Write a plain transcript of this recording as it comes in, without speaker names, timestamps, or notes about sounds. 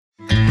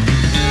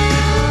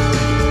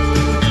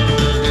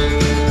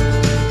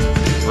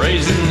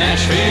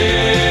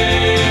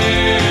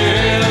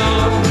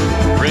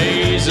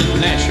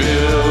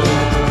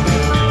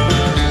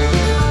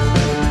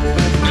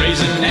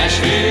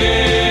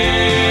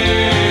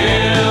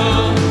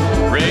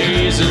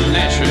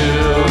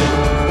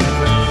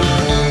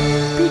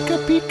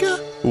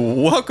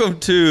Welcome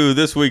to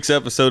this week's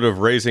episode of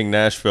Raising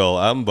Nashville.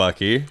 I'm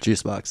Bucky.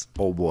 Juicebox.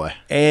 Oh boy.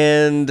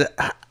 And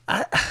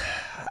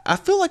I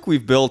feel like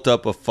we've built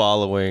up a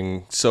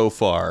following so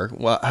far,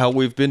 how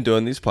we've been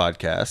doing these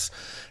podcasts.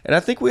 And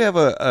I think we have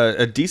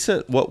a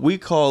decent, what we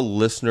call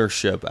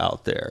listenership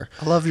out there.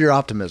 I love your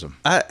optimism.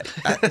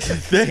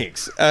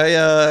 Thanks.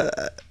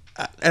 And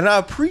I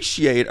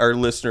appreciate our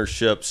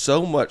listenership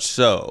so much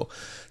so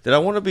that I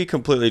want to be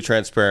completely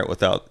transparent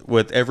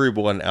with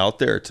everyone out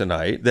there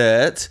tonight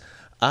that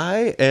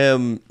I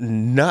am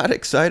not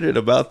excited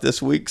about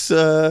this week's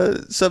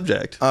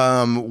subject.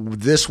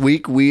 This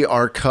week we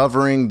are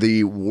covering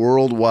the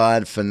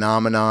worldwide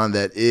phenomenon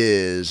that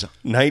is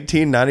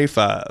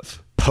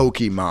 1995.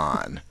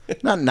 Pokemon.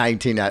 Not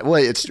 1990.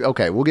 Well, it's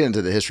okay. We'll get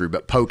into the history,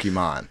 but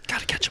Pokemon.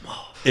 Gotta catch them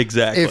all.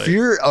 Exactly. If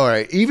you're all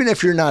right, even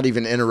if you're not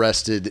even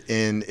interested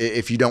in,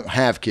 if you don't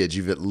have kids,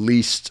 you've at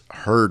least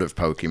heard of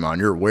Pokemon.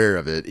 You're aware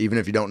of it, even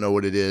if you don't know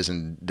what it is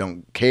and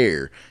don't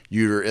care.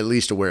 You're at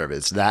least aware of it.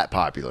 It's that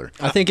popular.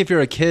 I think if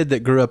you're a kid that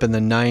grew up in the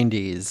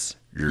 90s,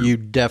 you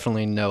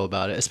definitely know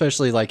about it.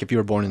 Especially like if you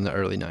were born in the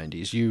early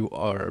 90s, you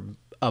are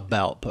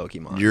about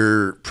Pokemon.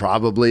 You're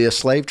probably a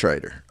slave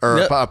trader or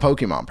a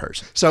Pokemon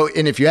person. So,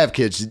 and if you have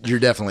kids, you're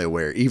definitely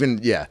aware. Even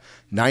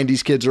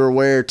 90s kids are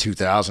aware.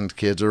 2000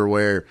 kids are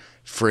aware.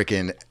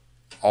 Freaking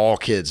all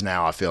kids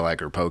now, I feel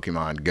like, are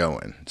Pokemon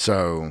going.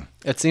 So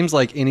it seems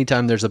like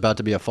anytime there's about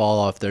to be a fall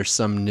off, there's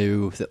some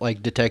new,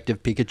 like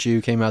Detective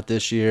Pikachu came out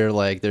this year.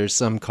 Like there's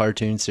some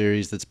cartoon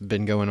series that's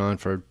been going on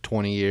for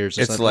 20 years.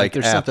 Or it's something. like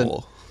there's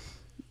Apple.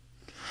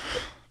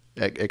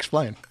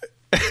 Explain.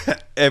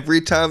 Every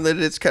time that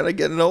it's kind of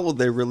getting old,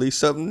 they release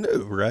something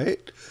new,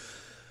 right?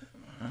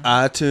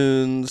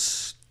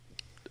 iTunes,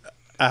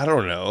 I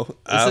don't know.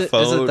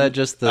 iPhone, isn't that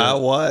just the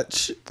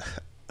iWatch,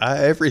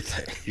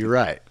 everything. You're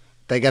right.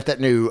 They got that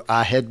new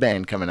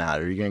headband coming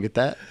out. Are you going to get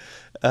that?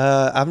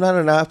 I'm not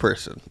an i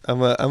person.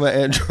 I'm an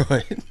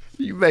Android.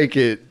 You make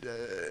it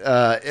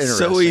interesting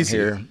So easy.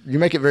 here. You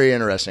make it very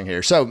interesting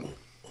here. So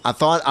I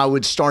thought I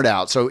would start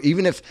out. So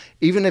even if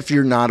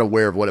you're not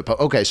aware of what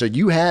okay, so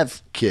you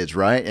have kids,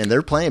 right? And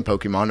they're playing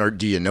Pokemon, or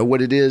do you know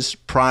what it is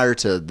prior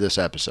to this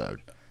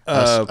episode?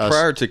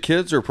 Prior to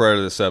kids or prior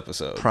to this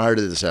episode? Prior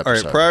to this episode.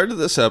 All right, prior to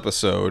this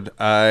episode,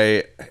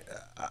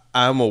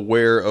 I'm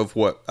aware of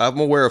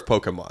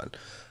Pokemon.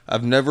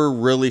 I've never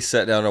really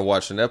sat down and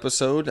watched an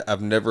episode.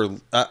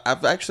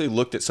 I've actually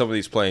looked at some of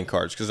these playing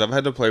cards because I've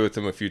had to play with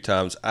them a few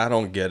times. I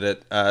don't get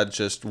it. I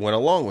just went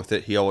along with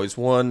it. He always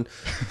won.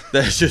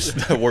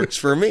 That works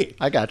for me.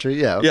 I got you.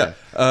 Yeah. Okay.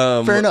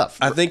 Yeah. Fair enough.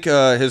 I think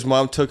his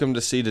mom took him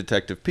to see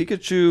Detective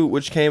Pikachu,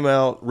 which came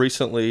out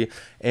recently,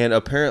 and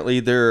apparently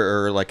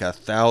there are like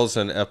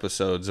 1,000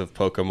 episodes of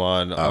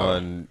Pokemon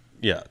on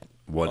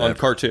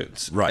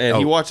cartoons. Right. And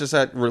he watches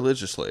that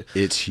religiously.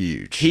 It's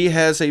huge. He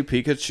has a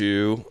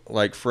Pikachu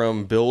like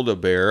from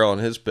Build-A-Bear on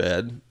his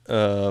bed.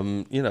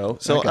 So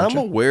I'm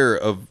aware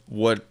of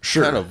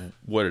kind of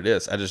what it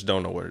is. I just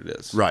don't know what it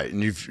is. Right.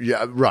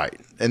 And right.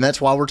 And that's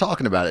why we're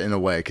talking about it in a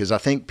way, because I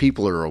think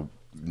people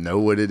know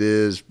what it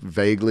is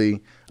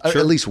vaguely.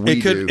 Sure. At least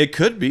we do. It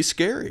could be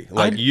scary,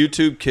 like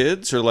YouTube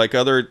Kids or like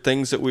other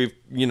things that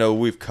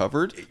we've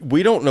covered.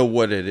 We don't know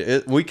what it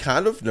is. We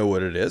kind of know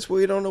what it is, but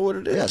we don't know what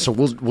it is. Yeah, so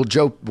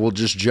we'll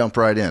just jump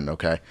right in,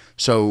 okay?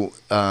 So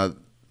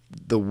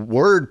the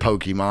word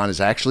Pokemon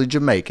is actually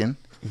Jamaican.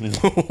 Wait,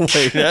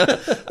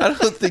 I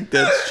don't think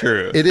that's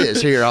true. It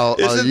is. Here, I'll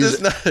Isn't use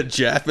this not a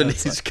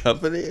Japanese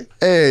company?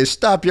 Hey,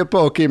 stop your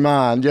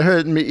Pokemon! You're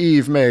hurting me,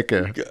 Eve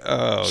Maker.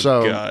 Oh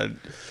God!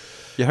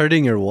 You're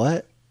hurting your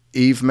what?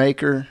 Eve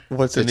Maker.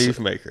 What's an Eve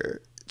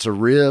Maker? It's a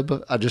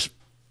rib. I just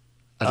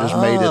made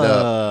it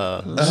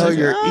up. Oh,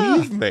 you're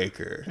Eve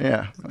Maker.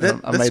 Yeah, I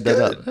good. made that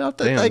up. Oh,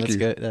 Damn, thank that's you.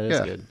 good. That is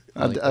good.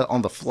 I like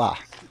On the fly.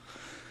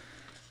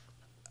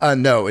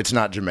 No, it's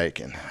not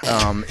Jamaican.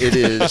 It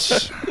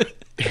is.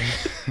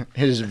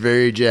 It is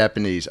very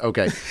Japanese.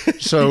 Okay,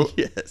 so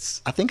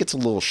Yes. I think it's a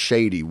little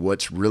shady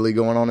what's really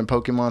going on in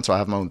Pokemon, so I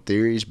have my own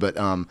theories. But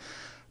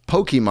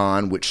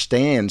Pokemon, which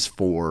stands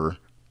for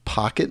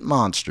Pocket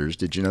Monsters,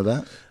 did you know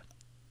that?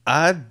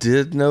 I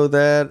did know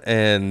that,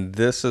 and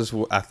this is,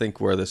 I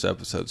think, where this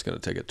episode's going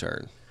to take a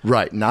turn.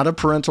 Right, not a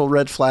parental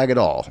red flag at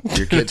all.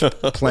 Your kid's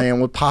playing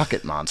with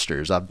Pocket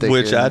Monsters. I'm thinking,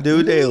 Which I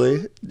do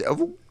daily.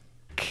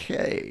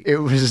 Okay. It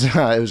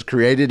was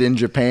created in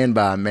Japan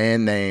by a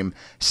man named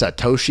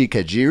Satoshi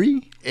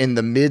Kajiri. In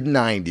the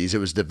mid-90s, it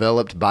was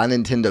developed by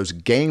Nintendo's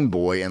Game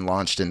Boy and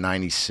launched in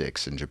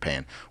 96 in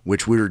Japan,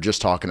 which we were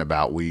just talking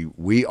about.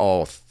 We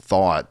all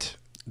thought...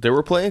 They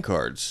were playing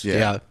cards.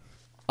 Yeah.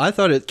 I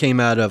thought it came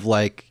out of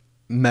like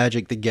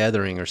Magic the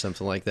Gathering or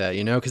something like that,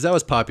 because that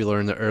was popular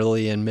in the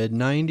early and mid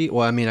 90s.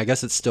 Well, I mean, I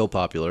guess it's still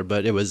popular,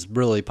 but it was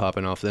really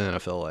popping off then, I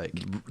feel like.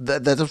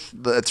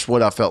 That's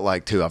what I felt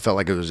like too. I felt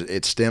like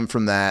it stemmed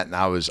from that, and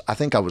I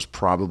think I was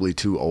probably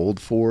too old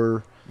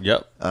for.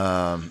 Yep.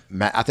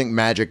 I think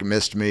Magic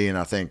missed me, and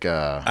I think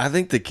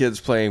the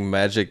kids playing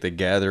Magic the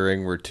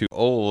Gathering were too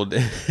old,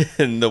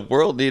 and the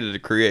world needed to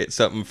create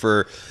something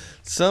for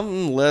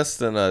something less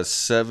than a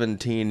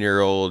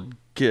 17-year-old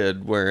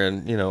kid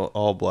wearing,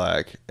 all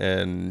black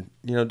and,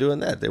 doing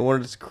that. They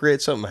wanted to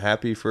create something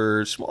happy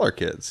for smaller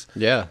kids.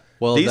 Yeah.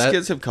 Well, These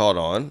kids have caught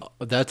on.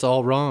 That's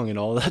all wrong and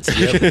all that's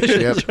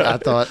Yep. I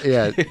thought,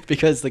 yeah.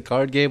 because the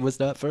card game was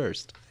not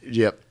first.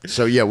 Yep.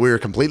 So yeah, we were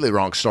completely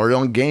wrong. Started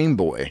on Game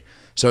Boy.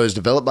 So it was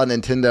developed by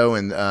Nintendo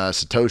and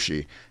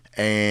Satoshi.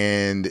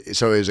 And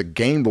so it was a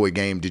Game Boy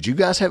game. Did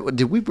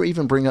we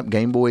even bring up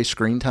Game Boy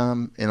screen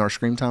time in our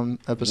screen time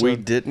episode? We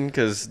didn't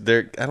because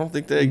I don't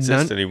think they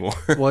exist anymore.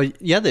 Well,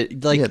 yeah,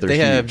 they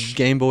have huge.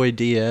 Game Boy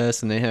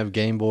DS and they have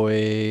Game Boy.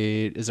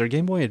 Is there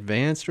Game Boy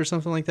Advanced or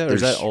something like that? Or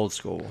is that old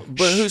school?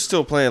 But who's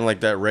still playing like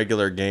that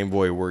regular Game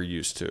Boy we're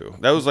used to?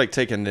 That was like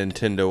taking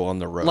Nintendo on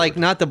the road. Like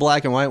not the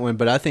black and white one,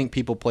 but I think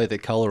people play the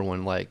color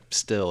one like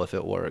still if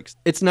it works.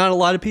 It's not a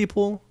lot of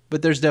people,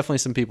 but there's definitely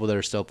some people that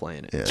are still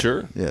playing it. Yeah.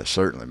 Sure. Yeah,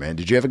 certainly, man.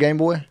 Did you have a Game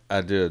Boy? I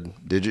did.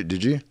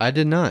 Did you? I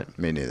did not.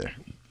 Me neither.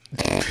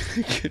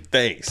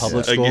 Thanks.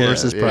 Public school Again.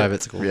 versus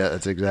private school. Yeah,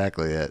 that's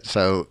exactly it.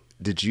 So,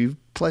 did you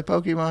play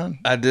Pokemon?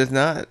 I did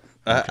not.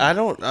 I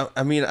don't.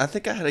 I mean, I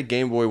think I had a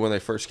Game Boy when they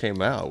first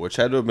came out, which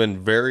had to have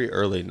been very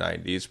early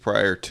 '90s,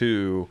 prior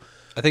to.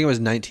 I think it was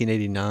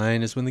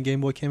 1989 is when the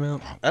Game Boy came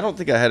out. I don't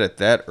think I had it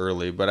that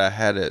early, but I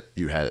had it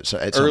You had it so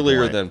at some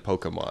earlier point. than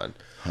Pokemon.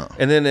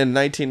 And then in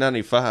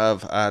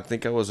 1995, I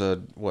think I was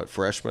a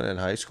freshman in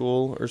high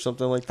school or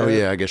something like that. Oh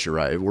yeah, I guess you're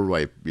right. We're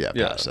way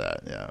past that.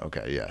 Yeah.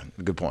 Okay. Yeah.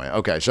 Good point.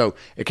 Okay. So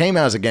it came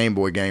out as a Game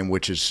Boy game,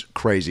 which is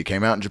crazy. It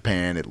came out in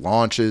Japan. It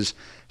launches.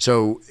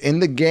 So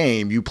in the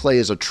game, you play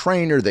as a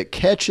trainer that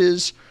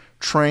catches,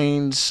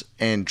 trains,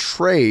 and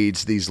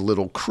trades these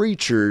little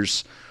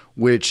creatures,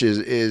 which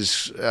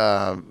is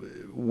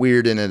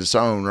weird in its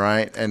own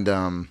right.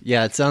 And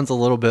Yeah, it sounds a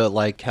little bit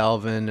like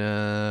Calvin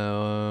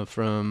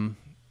from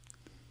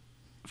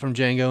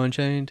Django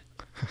Unchained.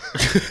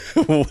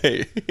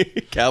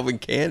 Wait, Calvin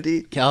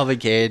Candy? Calvin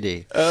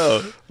Candy. Oh,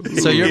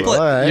 So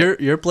What?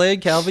 you're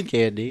playing Calvin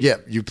Candy. yeah,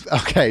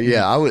 okay.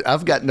 Yeah,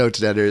 I've got notes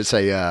down there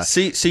that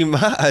say see,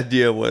 my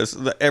idea was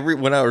that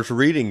when I was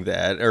reading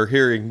that or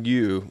hearing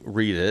you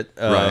read it,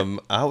 Right.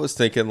 I was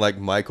thinking like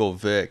Michael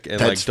Vick and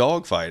like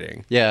dog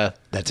fighting. Yeah.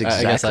 That's I guess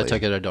I exactly-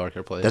 took it a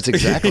darker place. That's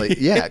exactly,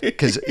 yeah,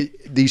 because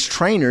these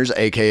trainers,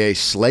 aka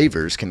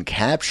slavers, can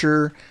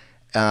capture.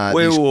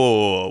 Wait, these-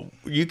 whoa.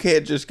 You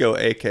can't just go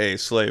AK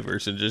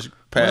slavers and just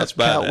pass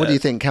by that. What do you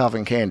think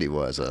Calvin Candy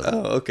was?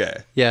 Oh,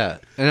 okay. Yeah.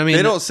 And I mean,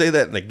 They don't say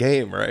that in the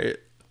game, right?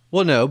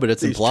 well, no, but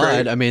it's These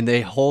implied. train- I mean,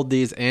 they hold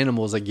these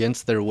animals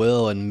against their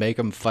will and make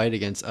them fight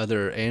against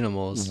other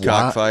animals.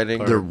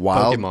 Cockfighting. Or They're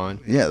wild.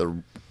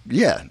 Pokemon.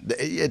 Yeah,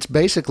 it's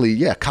basically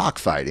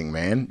cockfighting,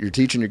 man. You're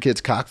teaching your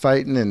kids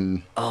cockfighting,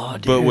 and Oh,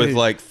 dude. But with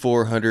like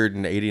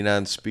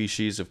 489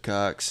 species of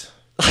cocks.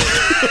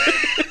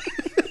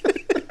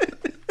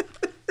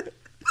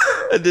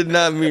 I did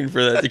not mean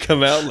for that to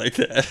come out like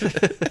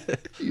that.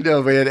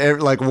 man,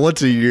 like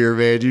once a year,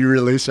 man, you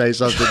really say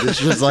something that's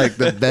just like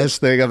the best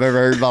thing I've ever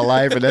heard in my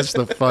life, and that's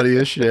the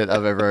funniest shit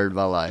I've ever heard in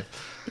my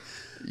life.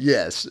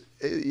 Yes,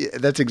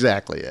 that's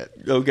exactly it.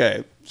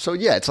 Okay. So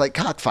yeah, it's like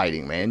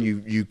cockfighting, man.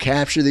 You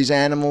capture these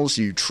animals,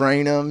 you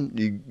train them,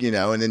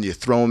 and then you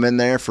throw them in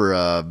there for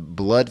a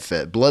blood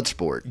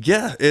sport.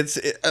 Yeah,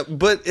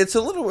 but it's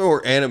a little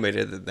more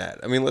animated than that.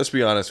 I mean, let's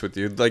be honest with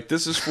you. Like,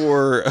 this is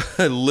for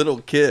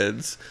little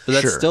kids. But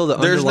that's Sure. still the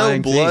There's no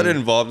underlying blood theme.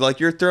 involved. Like,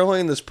 you're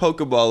throwing this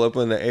Pokeball up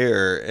in the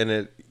air, and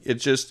it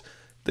just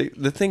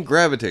the thing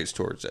gravitates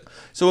towards it.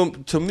 So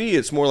to me,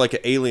 it's more like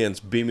aliens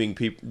beaming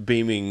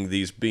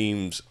these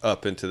beams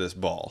up into this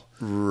ball.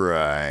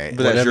 Right.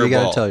 But that's Whatever your you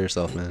gotta ball. tell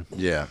yourself, man.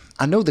 Yeah.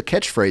 I know the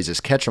catchphrase is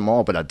catch them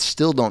all, but I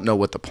still don't know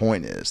what the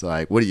point is.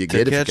 Like, what do you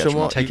get if you catch catch 'em them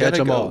all? all. To You catch gotta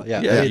them go. all.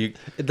 Yeah. Yeah,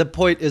 The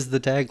point is the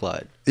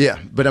tagline. Yeah,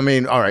 but I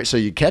mean, all right, so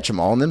you catch them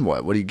all, and then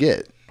what? What do you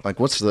get? Like,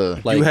 what's the...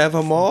 Like, You have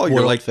them all. You're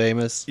World like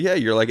famous. Yeah,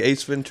 you're like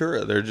Ace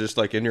Ventura. They're just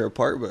like in your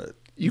apartment.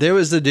 There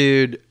was the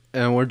dude,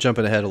 and we're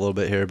jumping ahead a little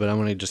bit here, but I'm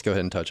going to just go ahead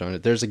and touch on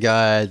it. There's a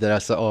guy that I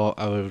saw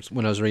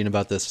when I was reading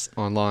about this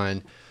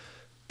online,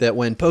 that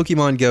when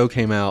Pokemon Go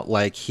came out,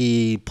 like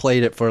he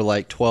played it for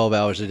like 12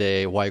 hours a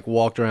day, like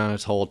walked around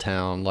his whole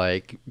town,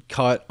 like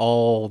caught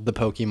all the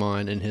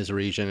Pokemon in his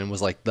region and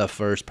was like the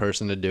first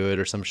person to do it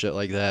or some shit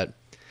like that.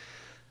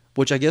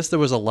 Which I guess there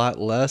was a lot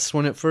less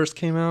when it first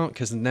came out,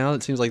 because now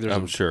it seems like there's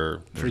I'm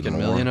sure. freaking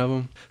million of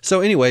them.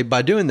 So anyway,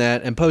 by doing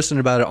that and posting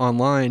about it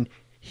online,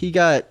 he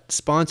got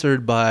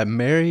sponsored by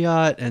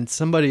Marriott and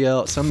somebody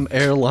else, some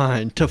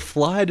airline, to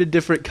fly to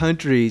different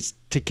countries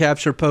to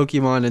capture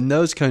Pokemon in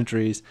those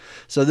countries.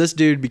 So this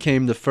dude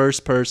became the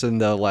first person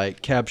to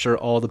like capture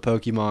all the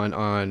Pokemon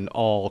on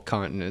all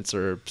continents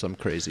or some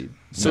crazy.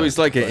 So he's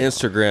like an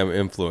Instagram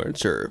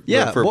influencer.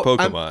 Yeah, for well,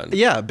 Pokemon.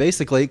 yeah,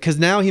 basically, because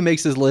now he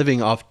makes his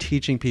living off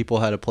teaching people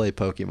how to play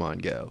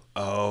Pokemon Go.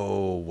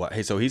 Oh, wow.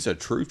 Hey, so he's a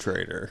true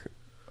trader.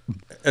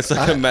 It's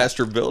like a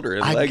master builder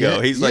in I Lego.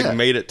 get- He's yeah. like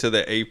made it to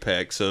the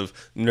apex of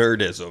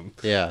nerdism.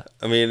 Yeah.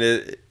 I mean,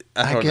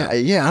 I don't know.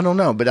 Yeah, I don't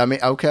know, but I mean,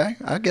 okay,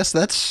 I guess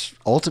that's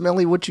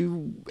ultimately what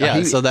you...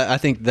 Yeah, so that I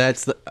think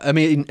that's the. I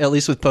mean, at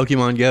least with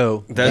Pokemon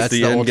Go, That's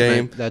the end ultimate-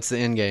 game? That's the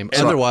end game.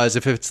 Otherwise,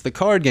 if it's the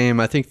card game,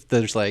 I think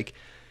there's like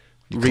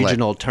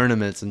regional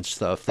tournaments and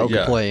stuff that you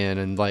Okay. play in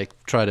and like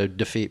try to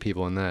defeat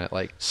people in that.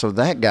 Like, So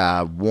that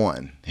guy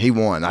won. He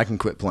won. I can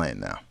quit playing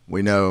now.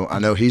 I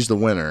know he's the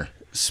winner.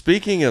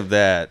 Speaking of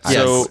that,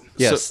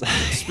 Yes.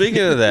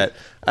 speaking of that,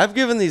 I've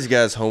given these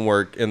guys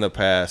homework in the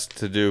past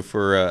to do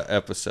for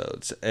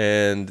episodes,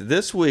 and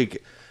this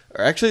week,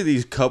 or actually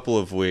these couple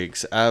of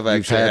weeks, I've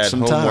actually had had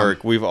some time.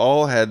 homework. We've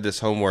all had this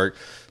homework.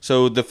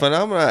 So the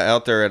phenomena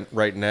out there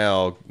right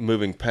now,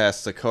 moving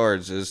past the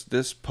cards, is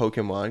this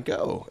Pokemon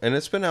Go, and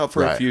it's been out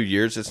for a Right. few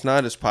years. It's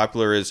not as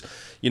popular as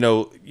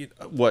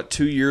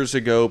 2 years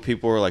ago.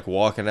 People were like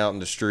walking out in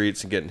the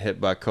streets and getting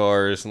hit by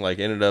cars, and like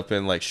ended up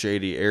in like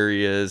shady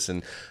areas.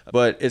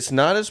 But it's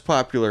not as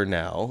popular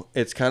now.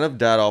 It's kind of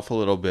died off a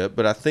little bit,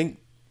 but I think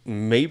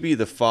maybe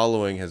the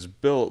following has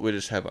built. We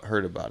just haven't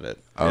heard about it.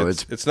 Oh,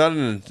 it's not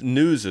in the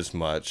news as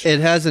much. it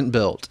hasn't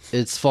built.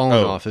 It's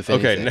fallen off, if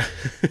anything.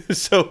 Okay.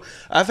 So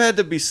I've had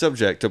to be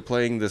subject to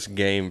playing this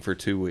game for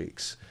 2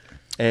 weeks,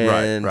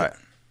 and right.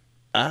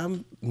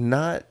 I'm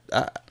not.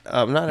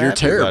 I'm not. You're happy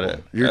terrible. About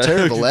it. You're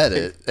terrible at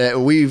it.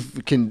 We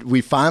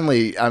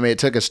finally. I mean, it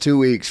took us 2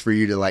 weeks for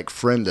you to like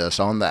friend us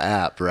on the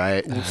app,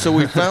 right? So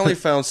we finally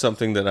found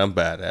something that I'm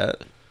bad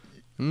at.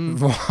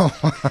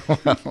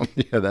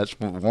 Yeah, that's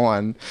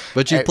one.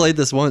 But you Hey, played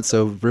this once,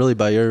 so really,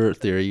 by your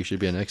theory, you should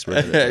be an expert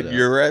at it.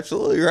 You're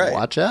absolutely right.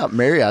 Watch out,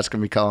 Marriott's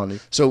gonna be calling you.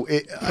 So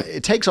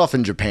it takes off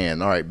in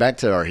Japan. All right, back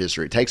to our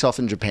history. It takes off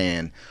in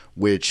Japan,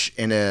 which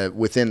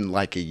within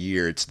like a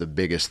year, it's the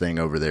biggest thing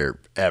over there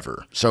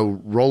ever.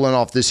 So rolling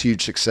off this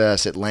huge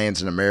success, it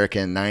lands in America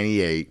in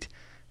 '98.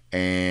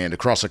 And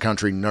across the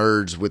country,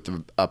 nerds with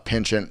a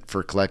penchant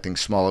for collecting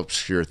small,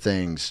 obscure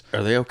things.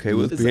 Are they okay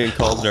with being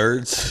called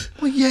nerds?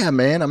 Well, yeah,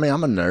 man. I mean,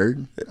 I'm a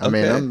nerd. I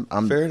mean, Okay,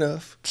 I'm fair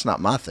enough. It's not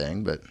my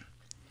thing, but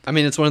I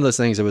mean, it's one of those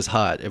things that was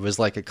hot. It was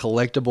like a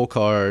collectible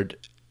card.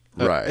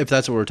 Right. If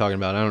that's what we're talking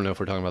about. I don't know if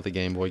we're talking about the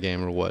Game Boy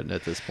game or what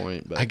at this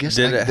point. But I guess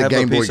Did like it the have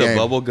Game a Boy piece game. of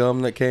bubble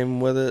gum that came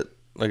with it,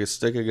 like a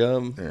stick of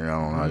gum? I don't know.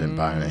 I didn't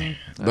buy any.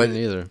 I But didn't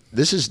either.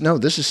 this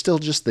is still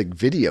just the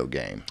video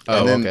game. Oh,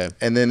 and then, okay.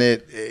 And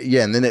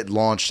then it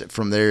launched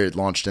from there. It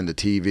launched into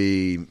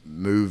TV,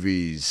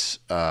 movies,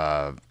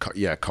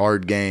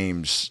 card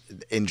games.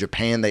 In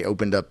Japan, they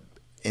opened up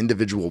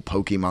individual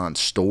Pokemon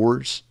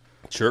stores.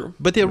 Sure.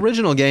 But the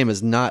original game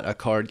is not a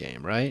card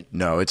game, right?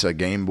 No, it's a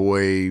Game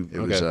Boy. It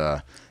was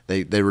Okay.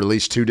 they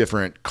released two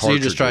different So you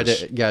cartridges. just tried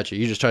to gotcha.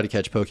 You just tried to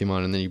catch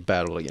Pokemon and then you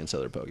battled against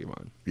other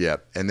Pokemon. Yeah,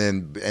 and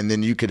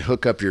then you could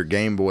hook up your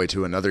Game Boy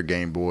to another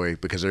Game Boy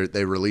because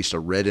they released a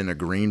red and a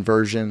green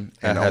version.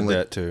 I And had only,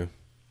 that too.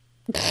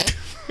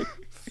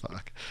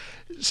 Fuck.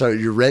 So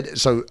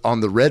So on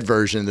the red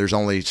version, there's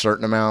only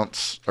certain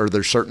amounts, or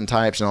there's certain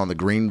types, and on the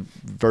green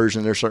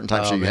version, there's certain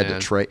types. Oh, so you had to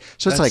man. trade.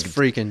 So it's That's like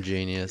freaking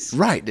genius.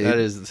 Right, dude.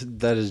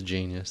 That is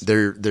genius.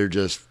 they're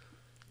just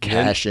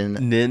cashing.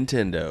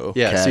 Nintendo.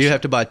 Yeah, so cash. you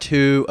have to buy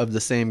two of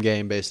the same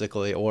game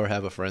basically, or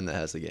have a friend that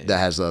has the game. That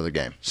has the other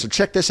game. So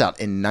check this out.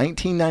 In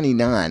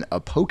 1999, a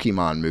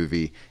Pokemon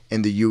movie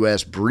in the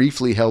U.S.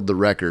 briefly held the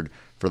record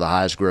for the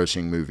highest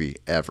grossing movie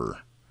ever.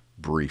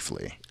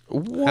 Briefly.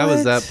 How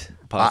is that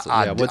possible?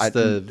 I- Yeah, what's I-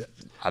 the?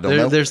 I don't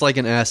know. There's like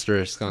an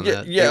asterisk on Yeah,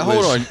 that. yeah. It Hold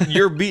was- on.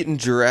 You're beating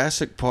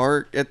Jurassic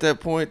Park at that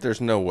point. There's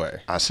no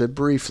way. I said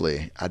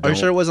briefly. I Are don't. you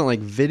sure it wasn't like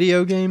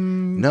video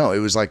game? No, it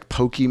was like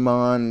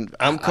Pokemon.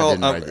 I'm I called-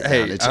 didn't I'm- write it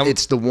hey, down. I'm-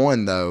 It's the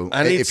one though.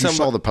 I need if you saw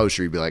somebody- the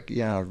poster, you'd be like,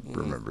 "Yeah, I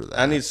remember that."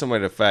 I need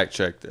somebody to fact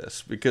check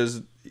this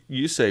because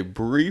you say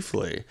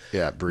briefly.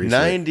 Yeah, briefly.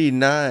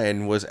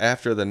 99 was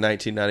after the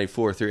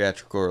 1994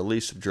 theatrical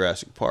release of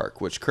Jurassic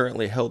Park, which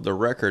currently held the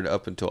record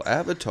up until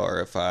Avatar,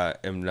 if I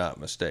am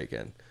not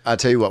mistaken. I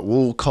tell you what,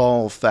 we'll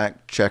call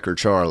fact checker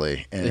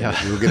Charlie, and Yeah.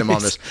 we'll get him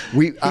on this.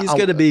 He's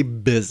going to be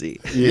busy.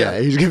 Yeah,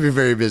 he's gonna be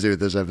very busy with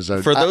this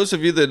episode. For those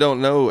of you that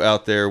don't know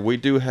out there, we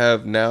do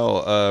have now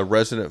a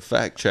resident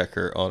fact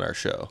checker on our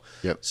show.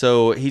 Yep.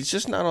 So he's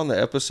just not on the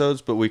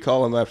episodes, but we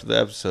call him after the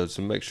episodes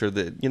to make sure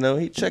that,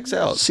 he checks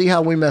out. See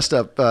how we messed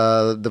up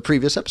the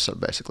previous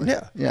episode, basically.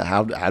 Yeah. Yeah.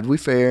 How'd we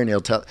fare? And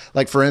he'll tell.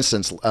 Like for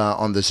instance,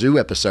 on the zoo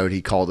episode,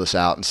 he called us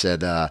out and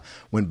said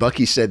when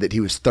Bucky said that he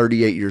was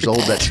 38 years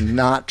old, that's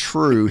not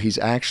true. He's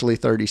actually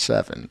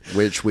 37,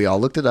 which we all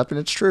looked it up, and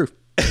it's true.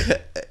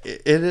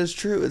 It is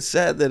true. It's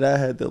sad that I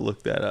had to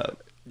look that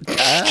up.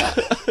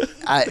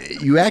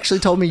 You actually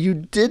told me you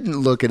didn't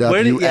look it up.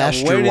 Where did, You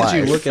asked your wife.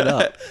 you look it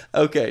up?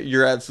 Okay,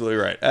 you're absolutely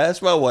right. I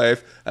asked my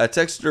wife. I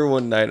texted her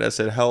one night. I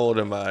said, "How old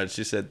am I?" And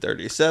she said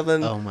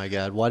 37. Oh my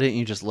God! Why didn't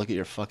you just look at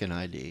your fucking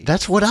ID?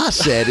 That's what I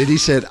said, and he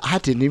said I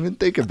didn't even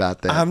think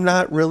about that. I'm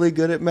not really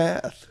good at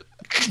math.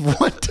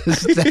 What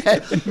does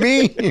that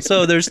mean?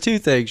 So there's two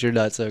things you're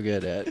not so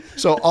good at.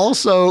 So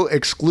also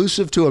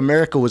exclusive to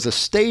America was a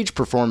stage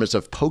performance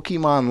of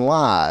Pokemon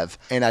Live.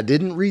 And I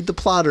didn't read the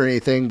plot or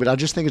anything, but I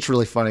just think it's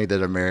really funny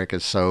that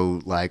America's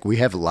so like we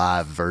have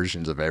live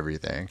versions of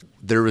everything.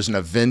 There was an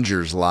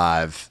Avengers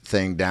Live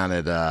thing down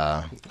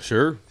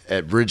Sure.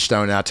 at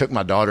Bridgestone, and I took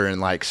my daughter, and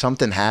like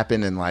something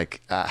happened, and like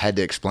I had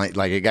to explain,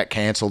 like it got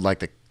canceled, like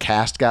the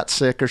cast got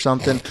sick or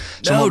something.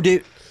 No,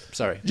 dude.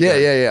 Sorry.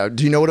 Yeah.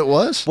 Do you know what it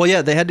was? Well,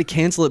 yeah, they had to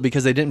cancel it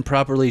because they didn't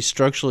properly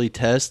structurally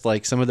test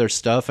like some of their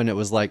stuff, and it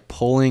was like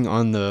pulling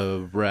on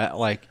the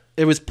like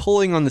it was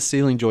pulling on the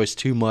ceiling joist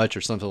too much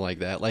or something like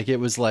that. Like it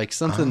was like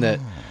something that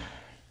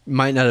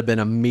might not have been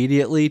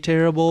immediately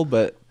terrible,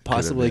 but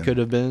possibly could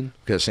have been.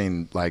 Could have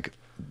seen like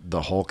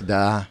the Hulk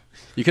die.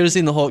 You could have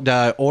seen the Hulk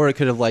die, or it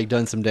could have like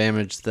done some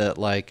damage that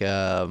like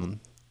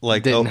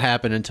didn't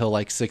happen until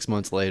like 6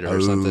 months later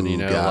or something. You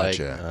know,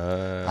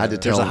 gotcha. I had to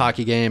there's tell a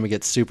hockey game, it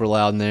gets super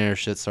loud in there,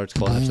 shit starts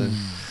collapsing.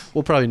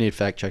 We'll probably need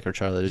fact checker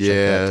Charlie to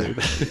check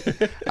that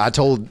too. I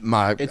told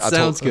my. It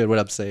sounds good when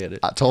I'm saying it.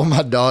 I told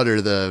my daughter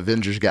the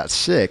Avengers got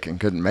sick and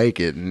couldn't make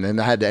it, and then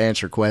I had to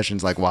answer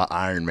questions like why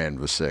Iron Man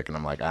was sick, and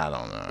I'm like, I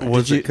don't know.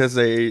 Was it because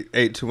they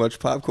ate too much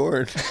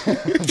popcorn?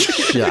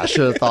 Yeah, I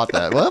should have thought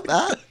that. Well,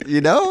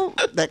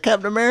 that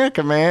Captain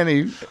America,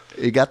 man,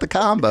 he got the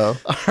combo.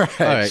 All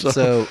right,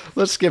 so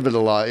let's skip it a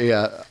lot.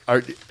 Yeah.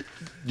 Do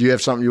you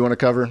have something you want to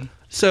cover?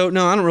 So,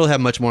 no, I don't really have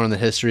much more on the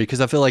history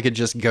because I feel like it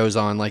just goes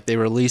on. Like, they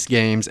release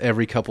games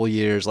every couple of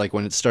years. Like,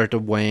 when it starts to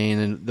wane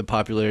and the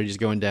popularity is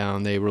going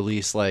down, they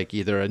release, like,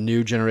 either a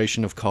new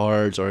generation of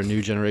cards or a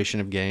new generation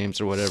of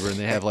games or whatever. And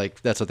they have,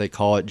 like, that's what they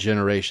call it,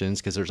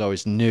 generations, because there's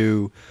always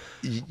new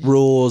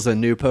rules and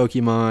new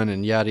Pokemon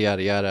and yada,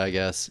 yada, yada, I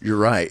guess. You're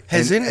right.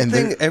 Has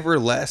anything ever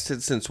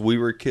lasted since we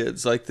were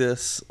kids like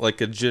this? Like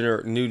a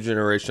new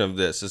generation of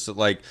this? Is it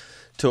like...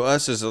 To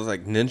us, is it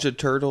like Ninja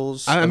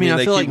Turtles? I mean,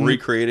 they feel keep like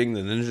recreating the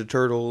Ninja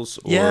Turtles.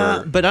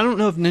 Yeah, but I don't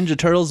know if Ninja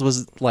Turtles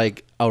was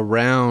like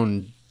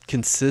around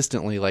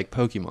consistently like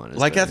Pokemon.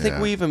 Like I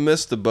think we even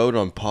missed the boat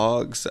on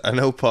Pogs. I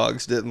know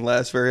Pogs didn't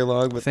last very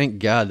long, but thank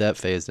God that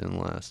phase didn't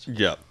last.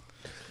 Yeah.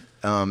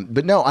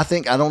 But no, I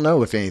don't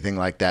know if anything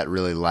like that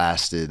really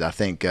lasted. I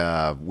think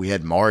we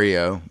had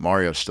Mario.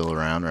 Mario's still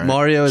around, right?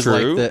 Mario is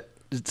like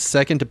the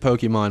second to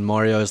Pokemon.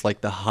 Mario is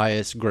like the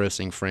highest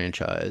grossing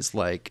franchise.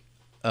 Like.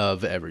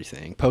 Of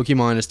everything.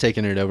 Pokemon is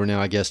taking it over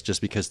now, I guess,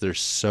 just because there's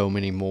so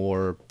many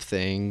more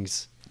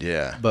things.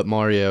 Yeah. But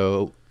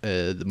Mario,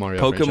 the Mario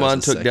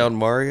Pokemon took down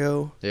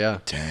Mario? Yeah.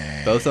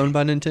 Dang. Both owned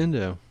by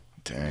Nintendo.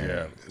 Dang.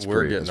 Yeah.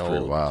 We're getting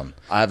old. Wild.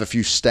 I have a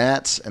few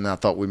stats, and I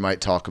thought we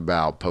might talk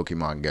about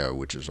Pokemon Go,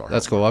 which is our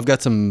That's cool. I've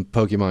got some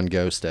Pokemon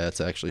Go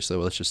stats, actually, so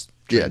let's just...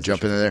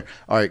 jump into there.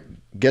 All right.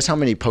 Guess how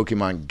many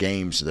Pokemon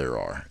games there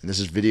are? And this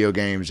is video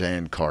games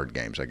and card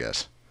games, I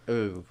guess.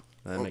 Ooh.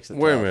 That makes it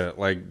Wait tough. a minute,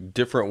 like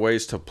different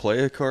ways to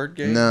play a card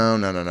game? No.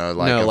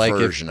 Like a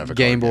version of a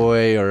Game card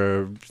Boy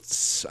or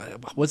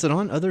was it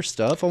on other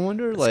stuff? I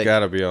wonder. It's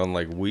got to be on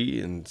like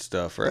Wii and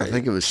stuff, right? I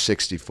think it was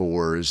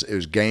 64. It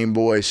was Game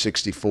Boy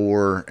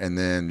 64, and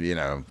then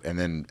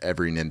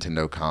every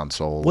Nintendo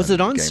console. Was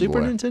it on Game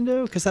Super Boy.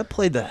 Nintendo? Because I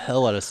played the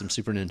hell out of some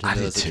Super Nintendo I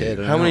did as a too. kid.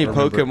 and I How many don't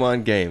remember.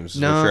 Pokemon games?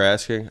 Is what you're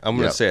asking? I'm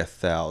going to say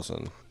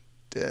 1,000.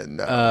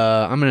 No.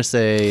 I'm gonna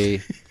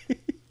say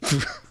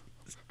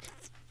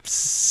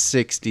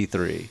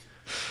 63.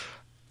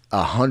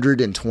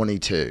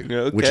 122,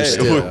 Okay. which is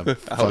still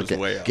I was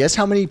way off. Guess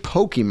how many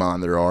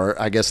Pokemon there are?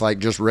 I guess like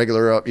just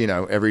regular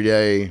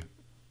everyday.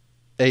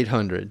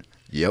 800.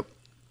 Yep.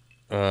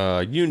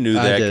 You knew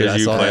I that did. I because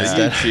you saw played. that.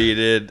 You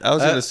cheated. I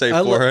was going to say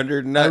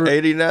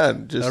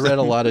 489. I read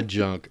a lot of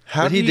junk.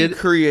 How But do he you did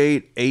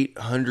create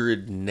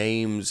 800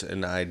 names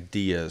and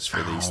ideas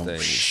for these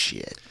things?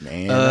 Shit,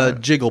 man.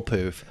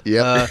 Jigglypuff.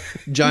 Yep.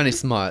 Johnny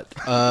Smot.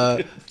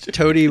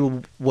 Toady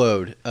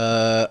Woad.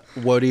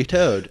 Woody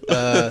Toad.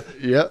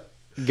 Yep.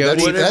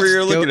 Goaty, Whatever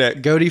you're looking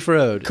at. Goaty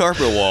Frode.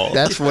 Carpet wall.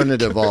 That's when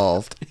it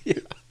evolved.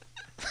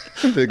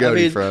 The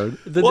Goaty Frode.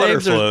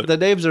 The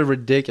names are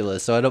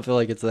ridiculous, so I don't feel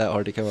like it's that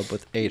hard to come up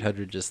with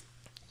 800 just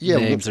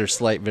names or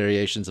slight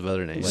variations of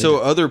other names. So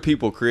other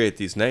people create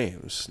these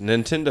names.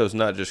 Nintendo's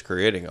not just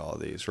creating all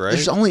these, right?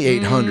 There's only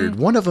 800.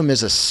 One of them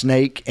is a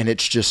snake, and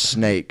it's just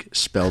snake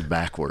spelled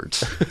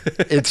backwards.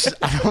 I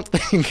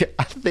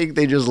think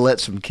they just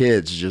let some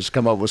kids just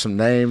come up with some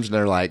names, and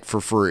they're like,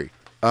 for free.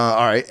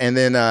 All right, and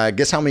then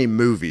guess how many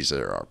movies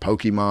there are?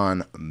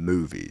 Pokemon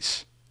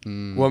movies.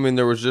 Well, I mean,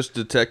 there was just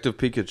Detective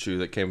Pikachu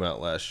that came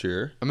out last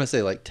year. I'm going to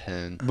say like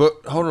 10.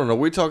 But hold on, are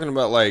we talking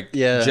about like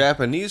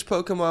Japanese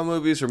Pokemon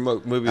movies or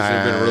movies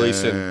that have been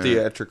released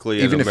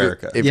theatrically in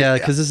America?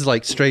 Because this is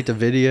like straight to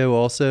video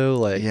also.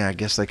 Like I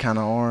guess they kind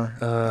of are.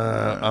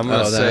 I'm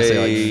going to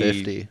say like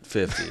 50.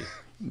 50.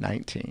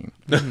 19.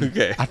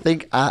 Okay. I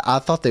think I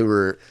thought they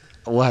were.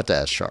 We'll have to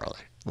ask Charlie.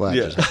 I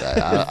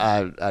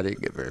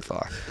didn't get very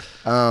far.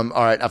 All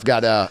right, I've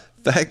got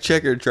Fact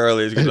checker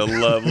Charlie is going to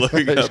love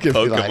looking up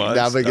Pokemon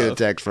I'm going to get a stuff.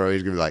 text from him.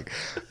 He's going to be like,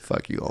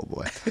 fuck you, old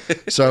boy.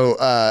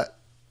 So,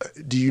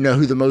 do you know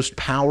who the most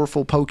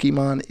powerful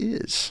Pokemon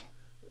is?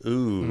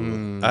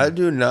 Ooh, I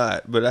do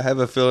not, but I have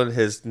a feeling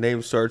his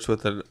name starts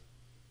with an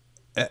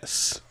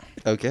S.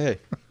 Okay.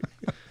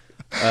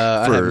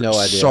 I have no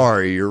idea.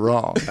 Sorry, you're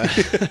wrong.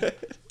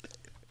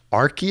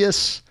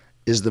 Arceus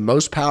is the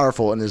most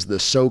powerful and is the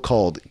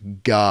so-called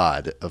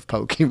god of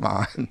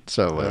Pokemon.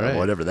 So right.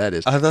 whatever that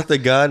is. I thought the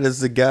god is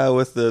the guy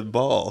with the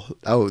ball.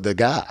 Oh, the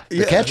guy, the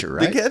Yeah, catcher,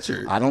 right? the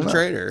catcher, I don't the know.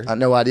 trainer. I have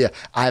no idea.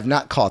 I have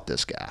not caught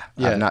this guy.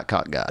 I Yeah. have not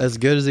caught God. As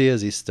good as he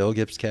is, he still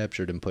gets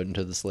captured and put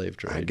into the slave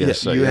trade. I guess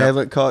so. You yeah.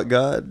 haven't caught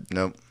God?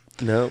 Nope.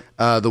 No.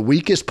 The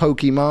weakest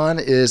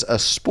Pokemon is a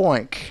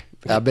Spoink.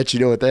 I bet you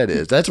know what that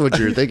is. That's what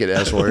you're thinking,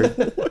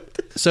 S-word.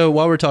 So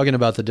while we're talking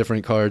about the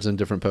different cards and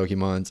different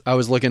Pokemons, I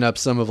was looking up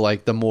some of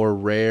like the more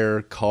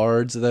rare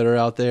cards that are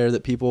out there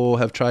that people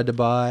have tried to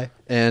buy.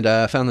 And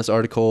I found this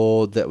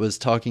article that was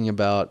talking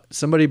about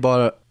somebody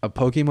bought a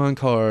Pokemon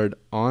card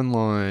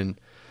online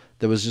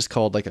that was just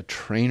called like a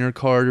trainer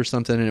card or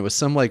something. And it was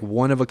some like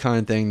one of a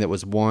kind thing that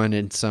was won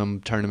in some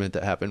tournament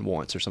that happened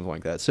once or something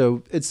like that.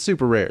 So it's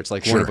super rare. It's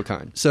like one of a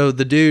kind. So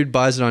the dude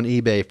buys it on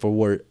eBay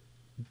for,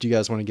 do you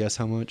guys want to guess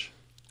how much?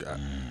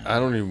 I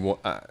don't even want.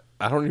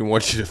 I don't even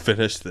want you to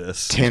finish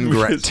this. 10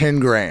 grand. 10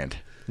 grand.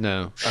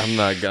 No. I'm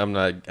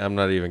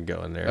not even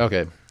going there.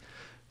 Okay.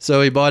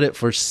 So he bought it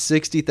for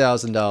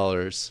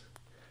 $60,000.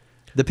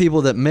 The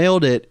people that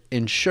mailed it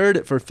insured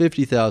it for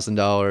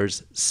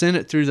 $50,000, sent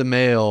it through the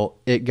mail.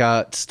 It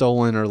got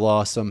stolen or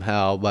lost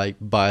somehow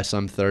by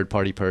some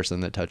third-party person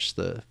that touched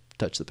the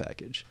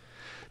package.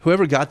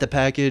 Whoever got the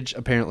package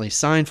apparently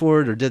signed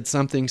for it or did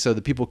something so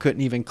the people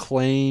couldn't even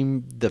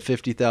claim the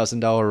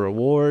 $50,000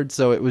 reward.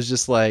 So it was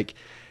just like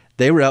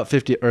they were out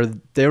the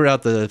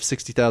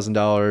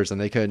 $60,000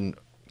 and they couldn't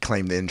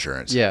Claim the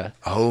insurance. Yeah.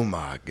 Oh,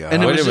 my God.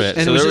 And it Wait was a minute. just-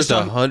 and So it was there was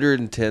just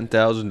on-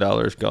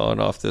 $110,000 gone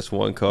off this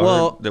one card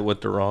Well- that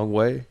went the wrong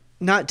way.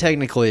 Not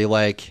technically,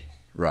 like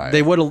Right.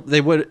 They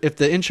would if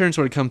the insurance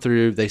would have come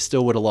through, they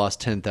still would have lost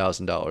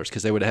 $10,000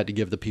 because they would have had to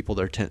give the people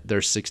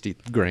their 60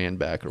 grand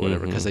back or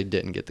whatever because they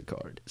didn't get the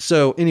card.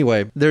 So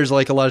anyway, there's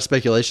like a lot of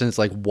speculation. It's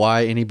like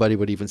why anybody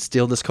would even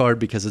steal this card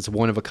because it's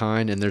one of a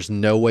kind and there's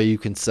no way you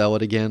can sell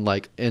it again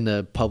like in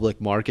the public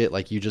market.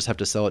 Like you just have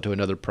to sell it to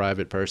another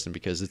private person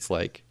because it's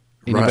like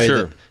anybody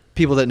Sure. that,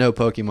 people that know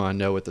Pokemon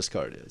know what this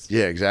card is.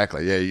 Yeah,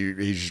 exactly. Yeah,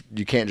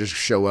 you can't just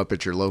show up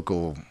at your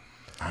local,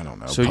 I don't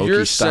know. So Poke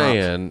you're Stop.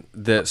 saying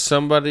that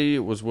somebody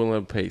was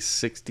willing to pay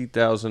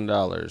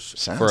 $60,000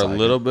 Sounds for a like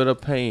little bit of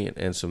paint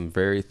and some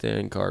very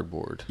thin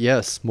cardboard?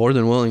 Yes, more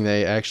than willing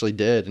they actually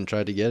did and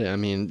tried to get it. I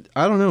mean,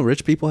 I don't know.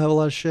 Rich people have a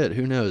lot of shit.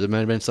 Who knows? It might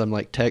have been some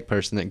like tech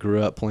person that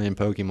grew up playing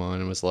Pokemon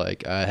and was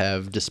like, I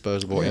have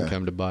disposable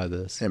income to buy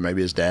this. Yeah,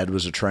 maybe his dad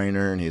was a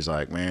trainer, and he's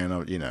like, man,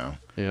 Yeah.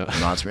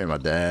 reminds me of my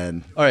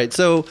dad. All right,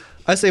 so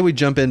I say we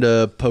jump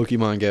into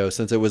Pokemon Go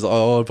since it was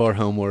all of our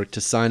homework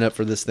to sign up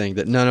for this thing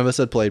that none of us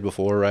had played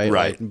before, right?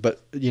 Right.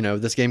 But,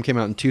 this game came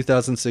out in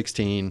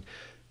 2016.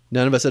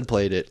 None of us had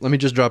played it. Let me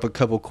just drop a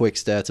couple quick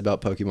stats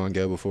about Pokemon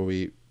Go before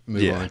we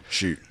move Yeah, on.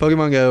 shoot.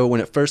 Pokemon Go, when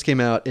it first came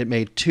out, it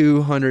made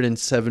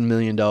 $207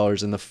 million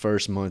in the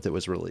first month it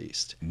was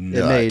released.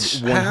 Nuts.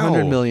 It made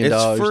 $100 million.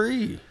 It's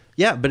free.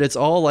 Yeah, but it's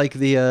all like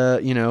the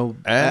Ads?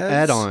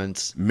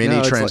 add-ons, Mini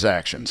it's like-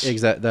 transactions.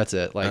 Exact. That's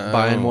it. Like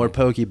buying more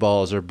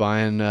Pokeballs or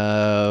buying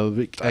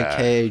a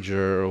cage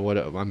or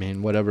whatever. I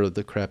mean, whatever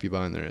the crap you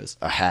buy in there is.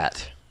 A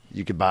hat.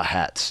 You could buy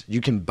hats.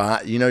 You can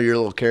buy, your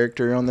little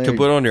character on there? To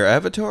put on your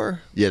avatar?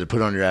 Yeah, to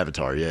put on your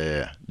avatar.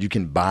 Yeah. You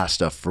can buy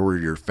stuff for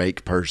your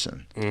fake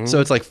person. So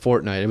it's like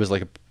Fortnite. It was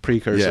like a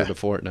precursor Yeah. to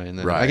Fortnite. And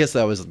then Right. I guess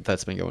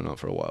that's been going on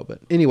for a while. But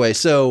anyway,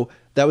 so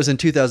that was in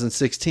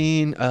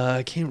 2016.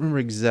 I can't remember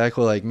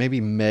exactly. Like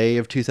maybe May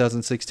of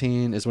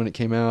 2016 is when it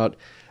came out,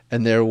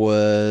 and there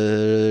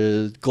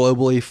was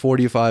globally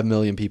 45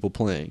 million people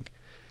playing.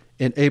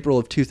 In April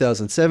of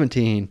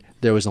 2017,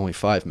 there was only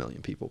 5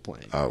 million people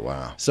playing. Oh,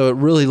 wow. So it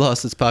really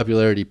lost its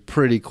popularity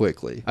pretty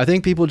quickly. I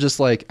think people just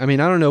I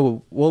don't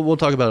know. We'll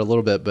talk about it a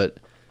little bit, but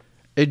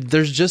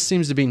there just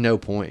seems to be no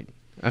point.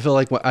 I feel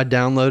like I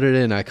downloaded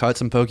it and I caught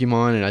some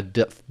Pokemon and I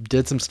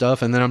did some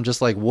stuff, and then I'm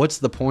just like, what's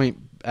the point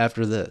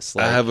after this?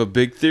 I have a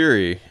big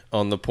theory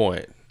on the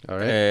point. All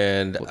right.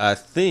 And I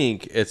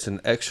think it's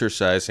an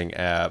exercising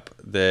app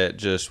that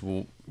just,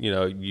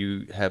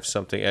 you have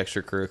something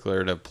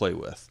extracurricular to play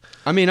with.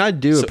 I mean, I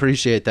do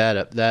appreciate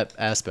that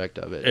aspect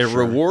of it. It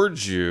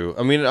rewards you.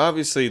 I mean,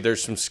 obviously,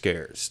 there's some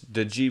scares.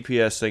 The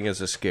GPS thing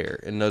is a scare.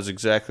 It knows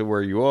exactly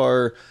where you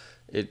are.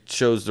 It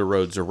shows the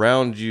roads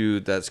around you.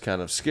 That's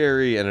kind of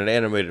scary in an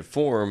animated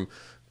form.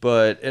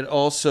 But it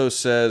also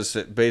says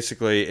that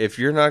basically, if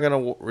you're not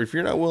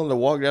willing to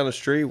walk down the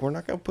street, we're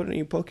not gonna put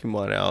any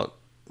Pokemon out.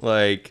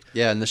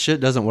 Yeah, and the shit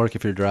doesn't work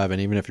if you're driving,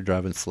 even if you're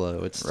driving slow.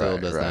 It still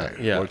does not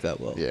work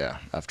that well. Yeah,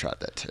 I've tried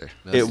that too.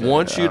 It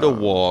wants you to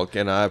walk,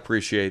 and I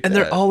appreciate And that.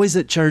 they're always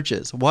at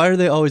churches. Why are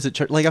they always at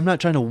church? Like, I'm not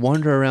trying to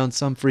wander around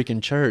some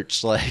freaking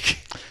church. Like,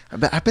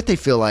 I bet they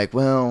feel like,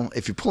 well,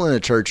 if you're pulling a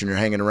church and you're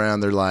hanging around,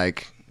 they're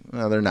like,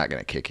 well, they're not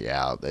going to kick you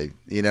out.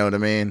 You know what I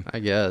mean? I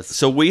guess.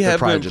 So we They're have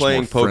probably been just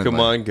playing more friendly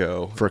Pokemon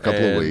Go for a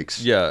couple of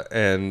weeks. Yeah,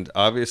 and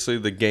obviously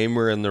the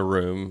gamer in the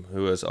room,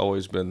 who has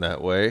always been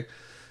that way,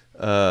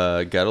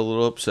 got a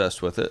little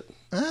obsessed with it.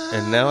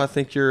 And now I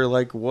think you're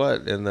like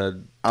what in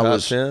the top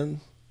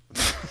 10?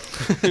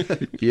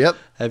 Yep.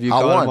 Have you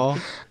I caught won.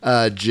 them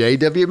all?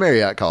 J.W.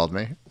 Marriott called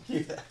me.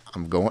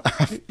 I'm going.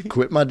 I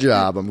quit my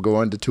job. I'm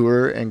going to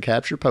tour and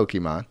capture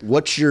Pokemon.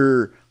 What's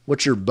your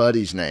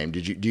buddy's name? Do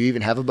you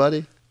even have a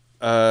buddy?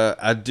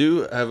 I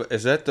do have.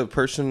 Is that the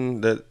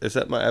person is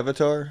that my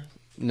avatar?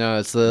 No,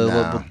 it's the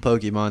little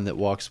Pokemon that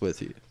walks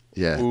with you.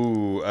 Yeah.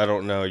 Ooh, I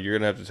don't know. You're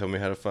gonna have to tell me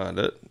how to find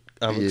it.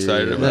 I'm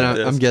excited Then about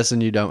this. I'm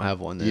guessing you don't have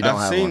one. Then. You don't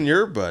I've have seen one.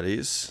 your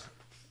buddies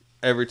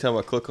every time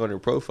I click on your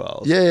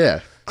profiles. Yeah.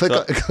 Click.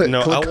 So- click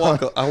no,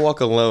 click I walk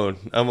alone.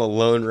 I'm a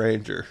lone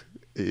ranger.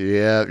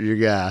 Yeah, your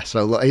guy.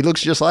 So he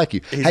looks just like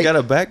you. He's got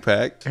a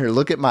backpack. Here,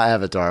 look at my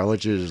avatar. I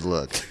want you to just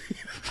look.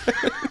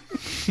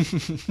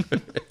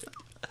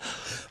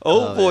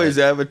 Old boy's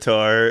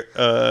avatar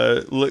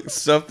looks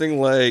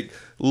something like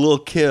Lil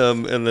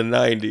Kim in the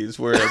 '90s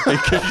wearing a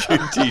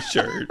Pikachu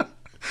T-shirt.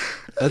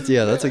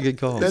 That's a good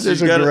call. That is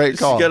She's a got great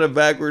call. She's got a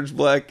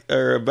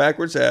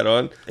backwards hat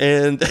on,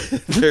 and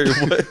there's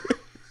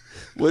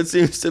what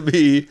seems to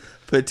be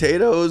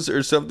potatoes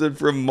or something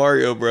from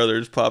Mario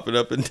Brothers popping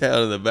up and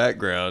down in the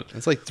background.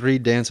 It's like 3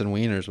 dancing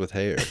wieners with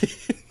hair.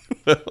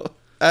 Well,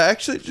 I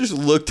actually just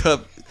looked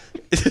up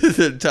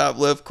the top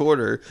left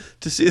corner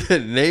to see the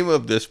name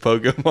of this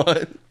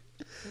Pokemon,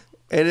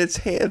 and it's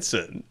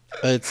Hanson.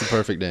 It's the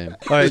perfect name.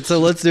 All right, so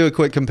let's do a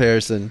quick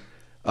comparison.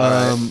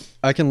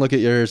 I can look at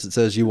yours. It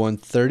says you won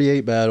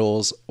 38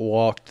 battles,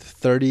 walked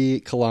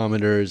 30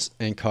 kilometers,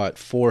 and caught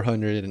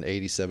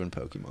 487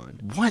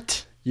 Pokemon.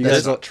 What? You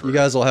That's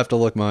guys will have to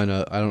look mine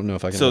up. I don't know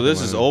if I can. So look this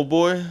mine is up. Old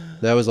Boy.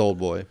 That was Old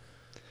Boy.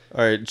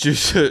 All right,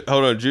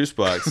 hold on,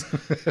 Juicebox.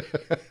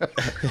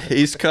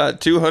 He's caught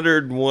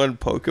 201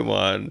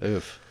 Pokemon,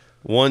 Oof.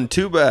 won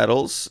 2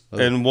 battles,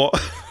 and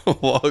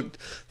walked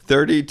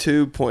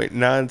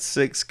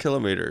 32.96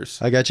 kilometers.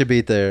 I got you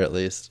beat there at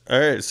least. All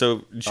right,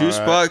 so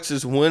Juicebox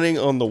is winning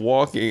on the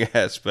walking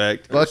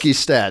aspect. Lucky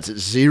stats.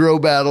 It's 0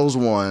 battles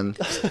won.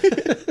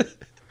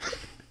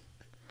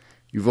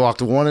 You've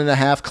walked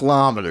 1.5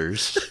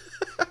 kilometers.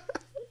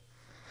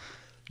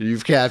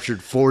 You've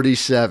captured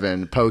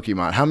 47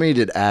 Pokemon. How many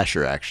did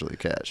Asher actually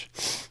catch?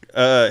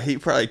 He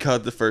probably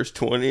caught the first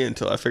 20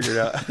 until I figured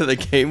out how the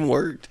game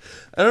worked.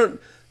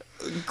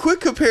 Quit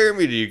comparing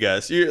me to you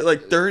guys. You're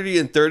like 30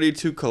 and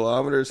 32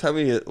 kilometers. How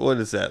many? What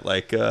is that?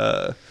 Like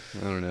I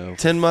don't know.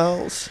 10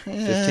 miles?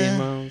 15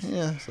 miles?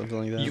 Yeah. Something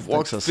like that. You've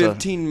walked so.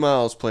 15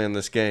 miles playing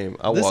this game.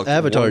 This walked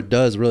avatar one.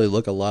 does really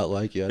look a lot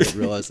like you. I didn't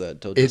realize that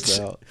until just It's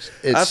out.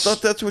 I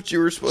thought that's what you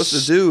were supposed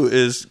to do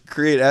is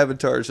create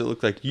avatars that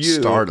look like you.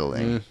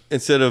 startling.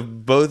 Instead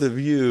of both of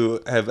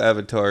you have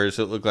avatars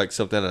that look like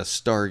something on a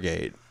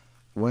Stargate.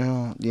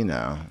 Well,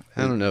 I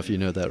don't know if you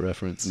know that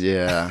reference.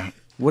 yeah.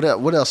 What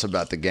else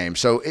about the game?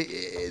 So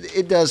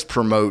it does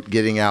promote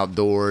getting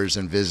outdoors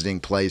and visiting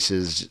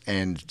places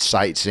and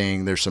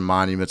sightseeing. There's some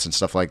monuments and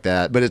stuff like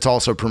that. But it's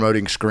also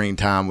promoting screen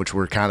time, which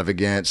we're kind of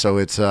against. So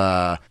it's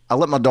I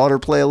let my daughter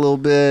play a little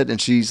bit, and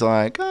she's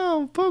like,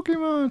 "Oh,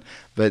 Pokemon,"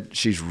 but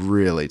she's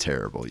really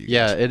terrible.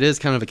 Yeah, it is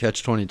kind of a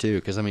catch-22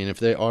 because, I mean, if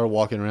they are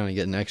walking around and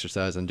getting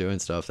exercise and doing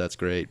stuff, that's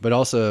great. But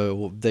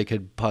also, they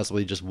could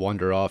possibly just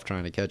wander off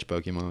trying to catch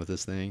Pokemon with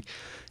this thing.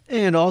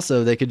 And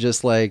also, they could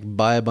just, like,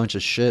 buy a bunch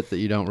of shit that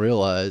you don't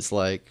realize.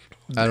 Like,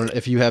 I don't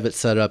if you have it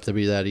set up to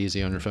be that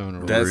easy on your phone.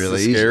 Or That's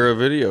really the scare of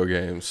video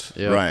games.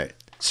 yeah. Right.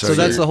 So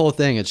that's the whole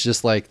thing. It's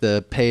just like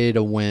the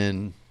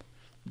pay-to-win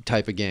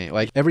type of game.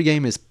 Like, every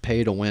game is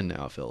pay-to-win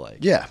now, I feel like.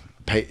 Yeah.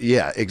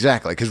 Yeah,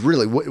 exactly. Because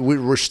really,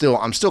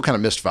 I'm still kind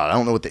of mystified. I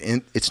don't know what the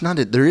end. It's not.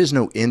 There is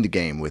no end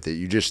game with it.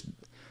 You just.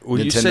 Well,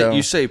 Nintendo.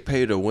 you say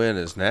pay to win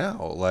is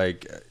now.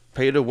 Like,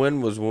 pay to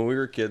win was when we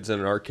were kids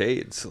in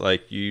arcades.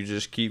 Like, you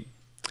just keep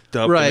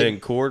dumping Right. in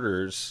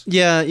quarters.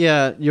 Yeah,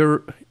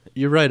 you're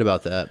right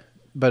about that.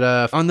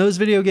 But on those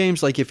video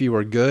games, like if you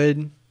were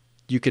good,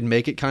 you could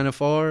make it kind of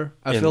far.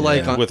 I feel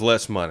like with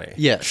less money.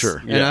 yes, Sure.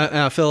 And,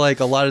 Yeah. I feel like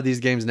a lot of these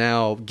games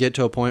now get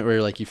to a point where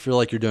you feel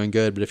like you're doing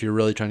good, but if you're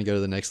really trying to go to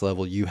the next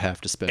level, you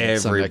have to spend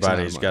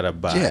Everybody's got to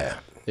buy. Yeah.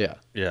 yeah.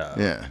 Yeah.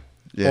 Yeah.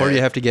 Yeah. Or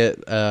you have to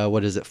get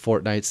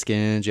Fortnite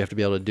skins. You have to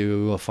be able to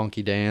do a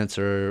funky dance.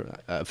 Or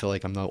I feel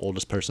like I'm the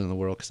oldest person in the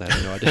world because I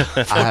have no idea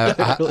how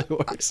it really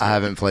works. I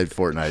haven't played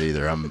Fortnite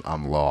either.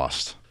 I'm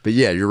lost. But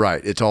yeah, you're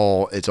right. It's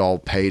all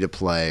pay to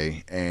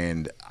play,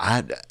 and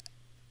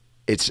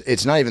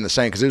it's not even the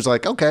same because it was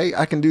like, okay,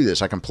 I can do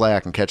this. I can play. I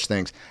can catch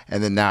things.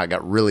 And then now it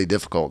got really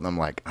difficult, and I'm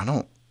like, I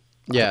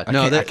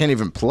can't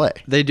even play.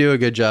 They do a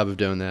good job of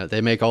doing that.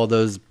 They make all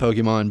those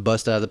Pokemon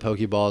bust out of the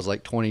Pokeballs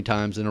like 20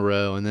 times in a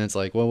row, and then it's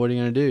like, well, what are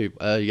you going to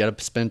do? You got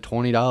to spend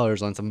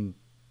 $20 on some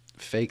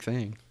fake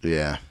thing.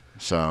 Yeah.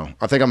 So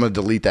I think I'm going to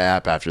delete the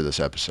app after this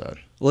episode.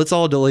 Let's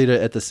all delete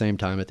it at the same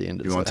time at the end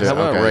of You this want episode.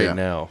 How about Okay, right yeah.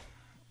 now?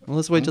 Well,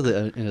 let's wait till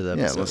the end of the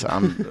Yeah. episode. Listen,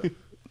 I'm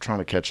trying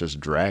to catch this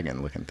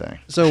dragon-looking thing.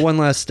 So one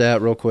last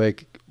stat real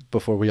quick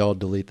before we all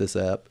delete this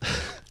app.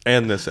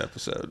 And this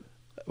episode.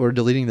 We're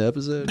deleting the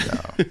episode?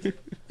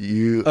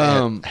 You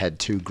had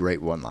 2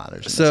 great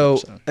one-liners. In So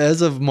this episode.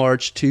 as of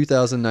March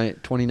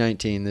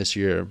 2019, this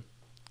year,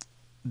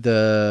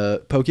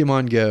 the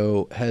Pokemon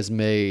Go has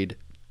made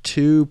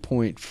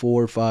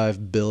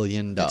 $2.45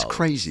 billion. That's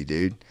crazy,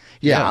 dude.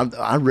 Yeah,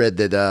 I read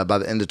that by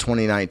the end of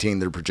 2019,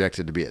 they're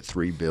projected to be at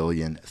 $3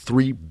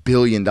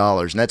 billion,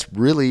 and that's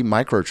really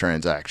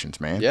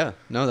microtransactions, man. Yeah,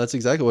 no, that's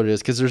exactly what it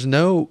is. Because there's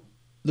no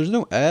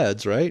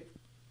ads, right?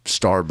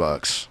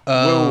 Starbucks.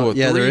 Whoa,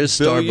 Yeah, there is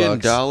 $3 billion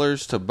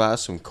Starbucks. to buy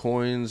some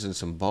coins and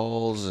some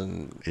balls,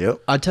 and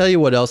Yep. I'll tell you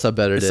what else I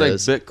bet it it's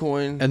is. like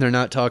Bitcoin. And they're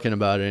not talking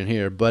about it in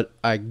here, but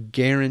I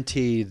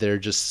guarantee they're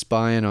just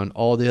spying on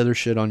all the other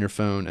shit on your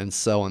phone and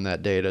selling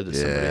that data to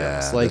somebody Yeah,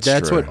 else. Like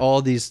that's what true.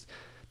 all these.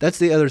 That's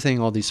the other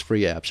thing all these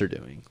free apps are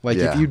doing. Like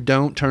Yeah. if you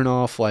don't turn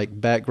off like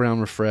background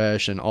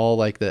refresh and all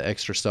like the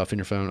extra stuff in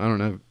your phone, I don't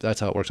know. That's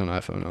how it works on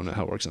iPhone. I don't know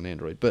how it works on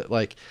Android. But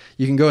like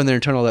you can go in there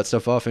and turn all that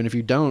stuff off. And if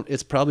you don't,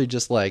 it's probably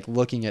just like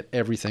looking at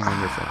everything on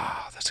your phone.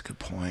 Oh, that's a good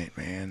point,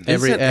 man.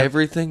 every Isn't app-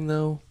 everything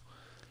though?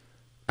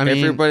 I mean,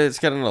 Everybody that's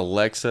got an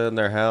Alexa in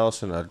their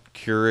house and a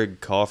Keurig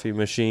coffee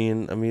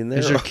machine. I mean,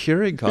 is they're your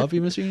Keurig coffee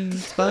machine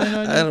spying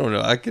on you? I don't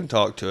know. I can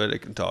talk to it.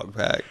 It can talk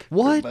back.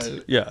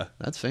 What? Yeah.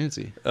 That's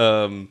fancy.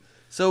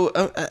 So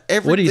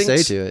everything. What do you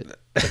say to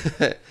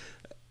it?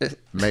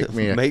 Make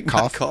me a Make my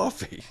coffee.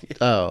 coffee.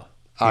 Oh.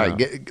 All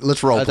right,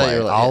 let's role I thought play. you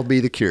were like- I'll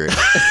be the Keurig.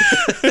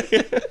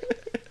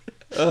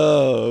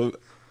 Oh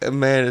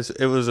man,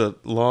 it was a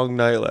long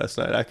night last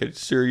night. I could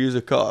sure use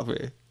a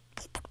coffee.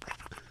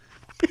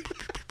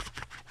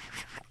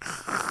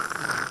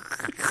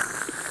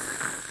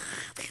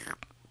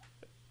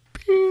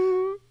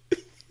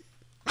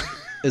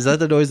 Is that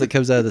the noise that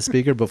comes out of the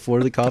speaker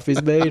before the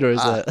coffee's made, or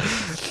is that?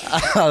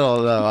 I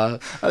don't know.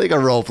 I think our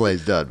role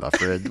play's done, my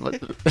friend.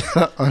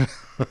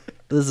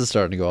 This is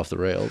starting to go off the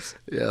rails.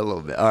 Yeah, a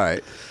little bit. All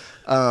right.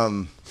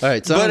 All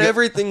right, so But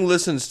everything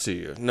listens to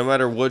you, no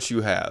matter what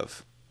you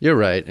have. you're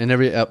right, and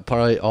every app,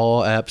 probably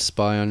all apps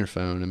spy on your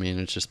phone. I mean,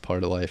 it's just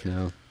part of life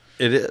now.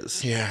 It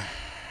is. Yeah.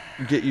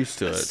 Get used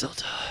to it. It's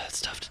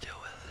tough to deal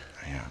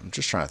with. Yeah. I'm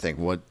just trying to think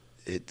what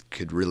it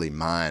could really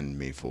mine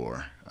me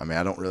for. I mean,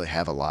 I don't really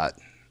have a lot.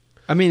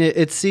 I mean,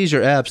 it sees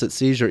your apps, it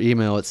sees your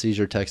email, it sees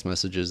your text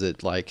messages,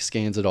 it like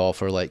scans it all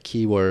for like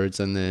keywords,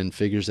 and then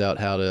figures out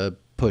how to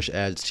push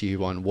ads to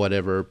you on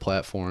whatever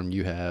platform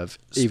you have,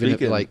 even if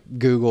Speaking- like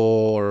Google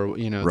or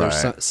there's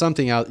Right.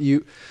 something out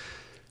you.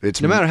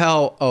 It's No matter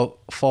how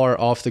far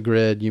off the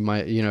grid you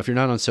might, if you're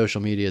not on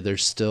social media,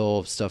 there's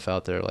still stuff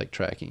out there like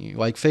tracking you.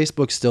 Like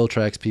Facebook still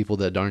tracks people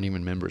that aren't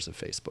even members of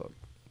Facebook.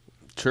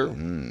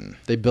 True.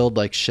 They build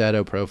like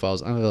shadow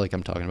profiles. I feel like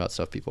I'm talking about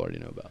stuff people already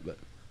know about, but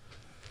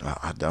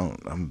I don't.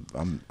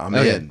 I'm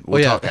Okay. in. We'll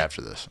Well, yeah. talk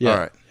after this. yeah, All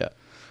right. yeah.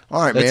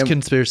 All right, That's man.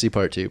 conspiracy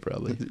part 2,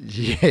 probably.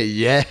 Yeah,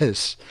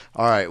 yes.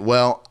 All right.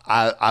 Well,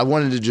 I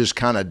wanted to just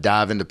kind of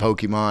dive into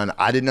Pokemon.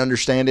 I didn't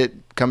understand it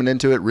coming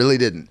into it. Really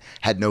didn't.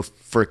 Had no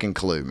freaking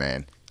clue,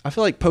 man. I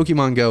feel like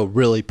Pokemon Go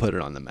really put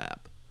it on the map.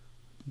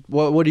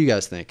 What do you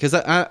guys think? Because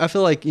I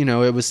feel like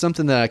it was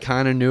something that I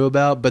kind of knew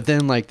about, but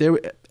then like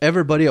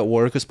everybody at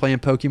work was playing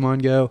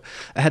Pokemon Go.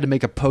 I had to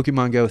make a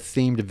Pokemon Go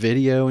themed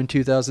video in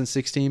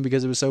 2016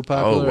 because it was so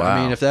popular. wow.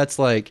 I mean, if that's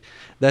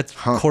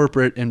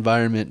corporate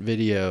environment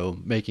video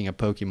making a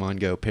Pokemon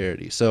Go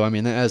parody. So I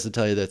mean, that has to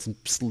tell you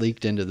that's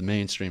leaked into the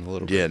mainstream a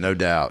little bit. Yeah, no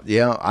doubt.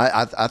 Yeah,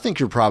 I think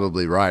you're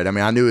probably right. I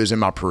mean, I knew it was in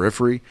my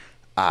periphery.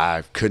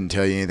 I couldn't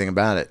tell you anything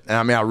about it. And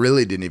I mean, I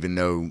really didn't even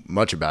know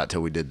much about it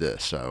till we did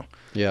this. So,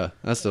 Yeah,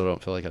 I still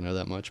don't feel like I know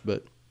that much,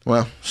 but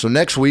well, so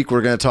next week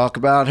we're going to talk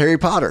about Harry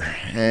Potter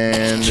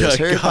and this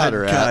Harry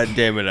Potter app. God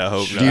damn it! I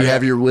hope not. Do you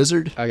have your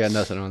wizard? I got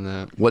nothing on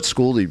that. What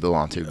school do you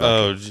belong to? Bucky?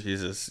 Oh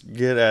Jesus!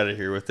 Get out of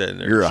here with that.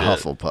 nerd You're a shit.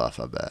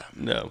 Hufflepuff, I bet.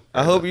 No.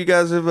 I hope you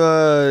guys have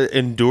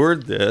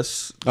endured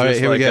this. All right, just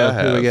here like we go. I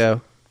have. Here we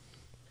go.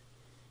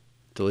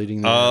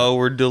 Deleting the Oh,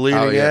 we're deleting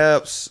Oh, yeah.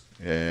 apps.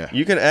 Yeah.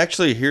 You can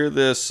actually hear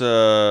this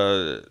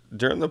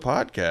during the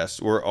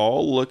podcast. We're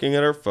all looking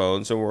at our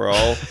phones and we're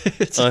all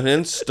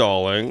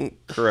uninstalling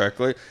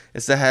correctly.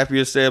 It's the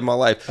happiest day of my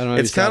life. I don't know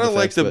It's any sound kind of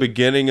like effects, the but-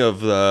 beginning of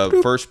the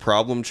first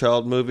Problem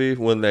Child movie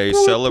when they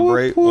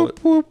celebrate.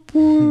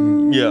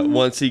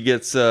 Once he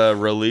gets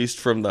released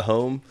from the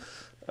home.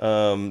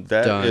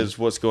 That is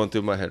Done. what's going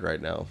through my head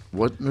right now.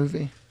 What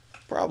movie?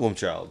 Problem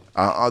Child.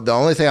 The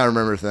only thing I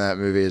remember from that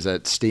movie is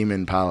that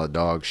steaming pile of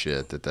dog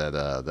shit that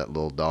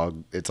little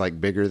dog. It's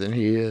like bigger than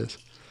he is.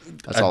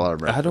 That's all I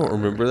remember. I don't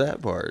remember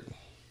that part.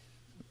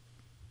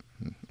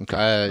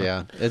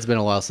 Yeah, it's been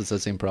a while since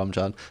I've seen Problem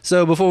Child.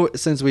 So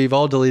since we've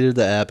all deleted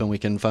the app and we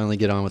can finally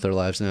get on with our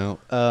lives now,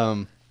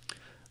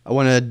 I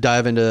want to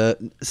dive into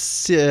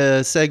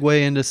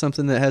segue into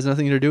something that has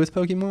nothing to do with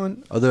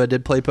Pokemon. Although I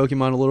did play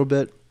Pokemon a little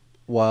bit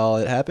while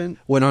it happened.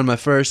 Went on my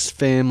first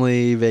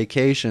family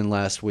vacation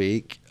last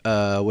week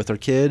with our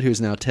kid,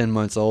 who's now 10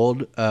 months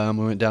old.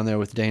 We went down there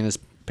with Dana's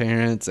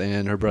parents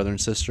and her brother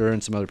and sister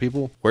and some other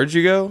people. Where'd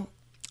you go?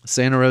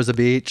 Santa Rosa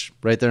Beach,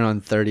 right there on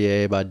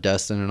 30A by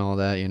Destin and all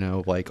that,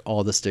 like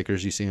all the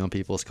stickers you see on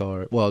people's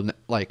car. Well,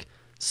 like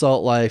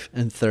Salt Life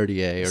and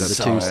 30A are the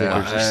two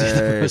stickers you see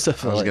the most. I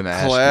feel I was like. going to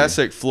ask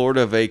Classic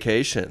Florida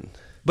vacation.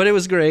 But it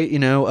was great,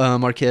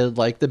 our kid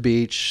liked the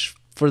beach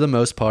for the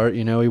most part.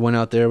 You know, he went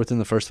out there within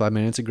the first 5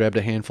 minutes and grabbed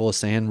a handful of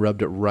sand,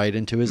 rubbed it right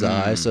into his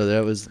eye. So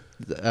that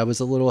was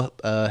a little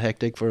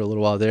hectic for a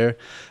little while there.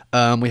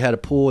 We had a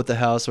pool at the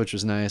house, which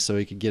was nice, so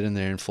he could get in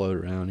there and float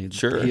around. He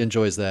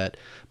enjoys that.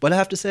 But I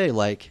have to say,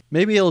 like,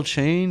 maybe it'll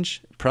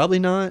change. Probably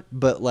not.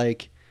 But,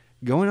 like,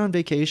 going on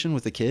vacation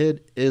with a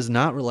kid is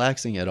not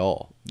relaxing at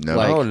all. No.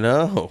 Like, Oh,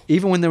 no.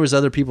 even when there was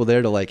other people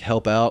there to, like,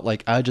 help out,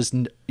 like, I just,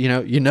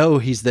 you know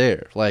he's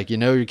there. Like, you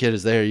know your kid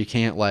is there. You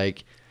can't,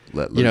 like,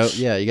 Let you know, loose.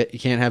 you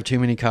can't have too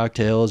many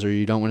cocktails, or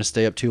you don't want to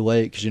stay up too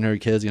late because you know your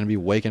kid's going to be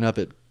waking up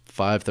at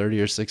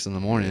 5:30 or 6 in the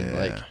morning. Yeah.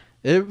 Like,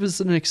 it was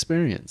an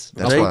experience.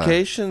 That's why-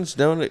 Vacations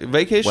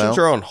Well-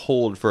 are on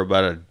hold for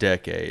about a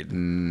decade.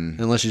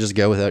 Unless you just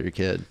go without your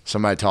kid.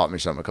 Somebody taught me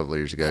something a couple of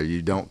years ago.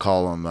 You don't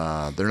call them,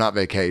 they're not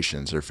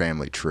vacations, they're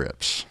family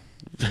trips.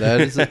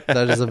 That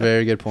is a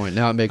very good point.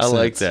 Now it makes I sense.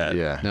 like that.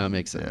 Yeah. Now it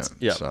makes sense.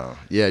 Yeah. So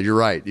yeah, you're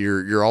right.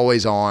 You're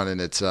always on, and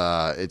it's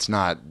not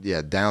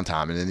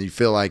downtime, and then you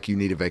feel like you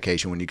need a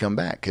vacation when you come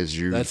back because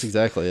That's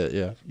exactly it.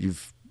 Yeah.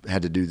 you've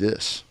had to do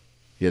this.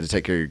 You had to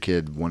take care of your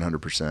kid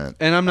 100%.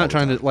 And I'm all not the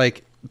trying time. to,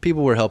 like,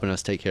 people were helping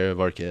us take care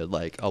of our kid,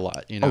 like, a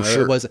lot, you know. Oh,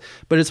 sure. It wasn't,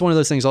 but it's one of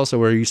those things also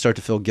where you start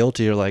to feel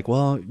guilty. You're like,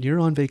 well, you're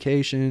on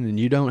vacation and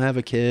you don't have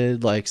a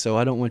kid, like, so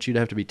I don't want you to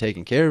have to be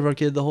taking care of our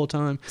kid the whole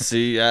time.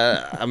 See,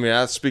 I mean,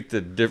 I speak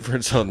the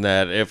difference on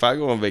that. If I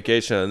go on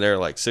vacation and there are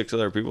like 6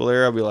 other people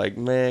there, I'll be like,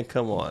 man,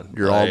 come on.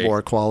 You're Like, all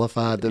more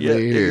qualified to Yeah,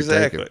 be here.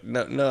 Take exactly. it.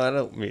 No, I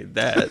don't mean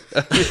that.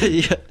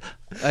 Yeah,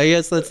 I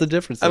guess that's the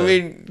difference. I though.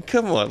 mean,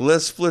 come on,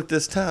 let's split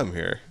this time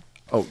here.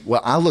 Oh,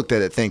 well, I looked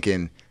at it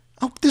thinking,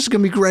 oh, this is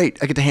gonna be great.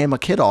 I get to hand my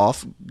kid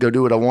off, go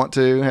do what I want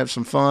to, have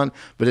some fun.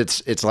 But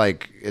it's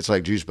like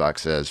Juicebox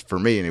says, for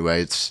me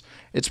anyway. It's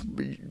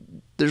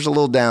there's a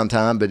little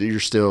downtime, but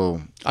you're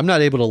still I'm not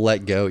able to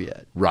let go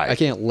yet. Right. I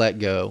can't let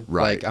go.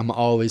 Right. Like, I'm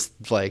always,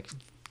 like,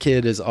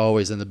 kid is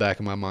always in the back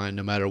of my mind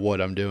no matter what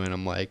I'm doing.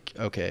 I'm like,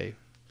 okay.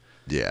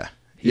 yeah.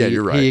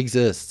 You're right. He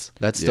exists.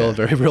 That's still Yeah. a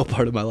very real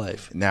part of my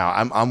life. Now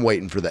I'm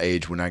waiting for the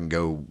age when I can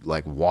go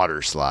like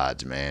water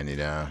slides, man. You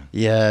know.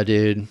 Yeah,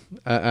 dude.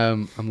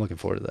 I'm looking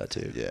forward to that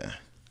too. Yeah.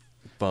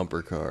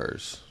 Bumper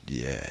cars.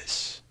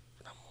 Yes.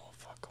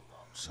 Fuck them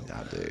up so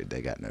Nah, dude, they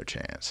got no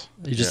chance.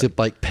 You just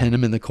like pin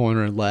him in the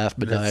corner and laugh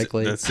That's,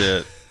 maniacally. that's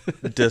it.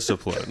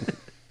 Discipline.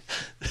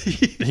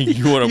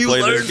 You want to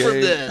play learned this game?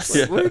 from this.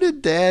 Yeah. Where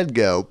did Dad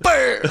go?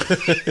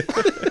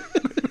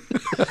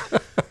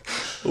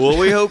 Well,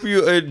 we hope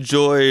you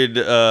enjoyed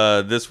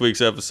this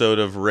week's episode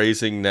of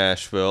Raising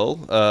Nashville.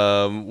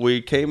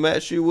 We came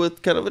at you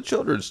with kind of a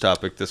children's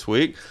topic this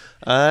week.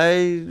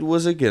 I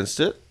was against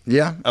it.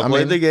 Yeah, I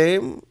played the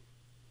game.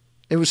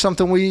 It was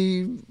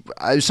something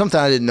something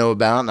I didn't know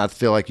about, and I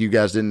feel like you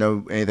guys didn't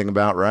know anything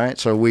about, right?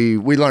 So we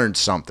learned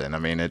something. I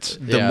mean, it's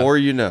The Yeah. more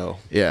you know.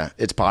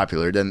 it's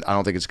popular. Then I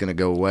don't think it's going to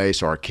go away.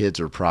 So our kids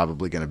are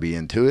probably going to be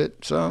into it.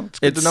 So it's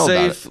good It's to know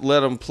safe. about it. Let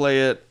them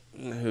play it.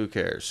 Who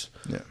cares?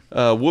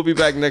 Yeah. We'll be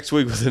back next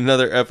week with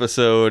another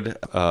episode.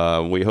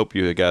 We hope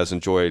you guys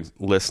enjoyed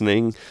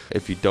listening.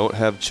 If you don't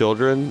have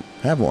children,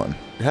 Have one.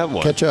 have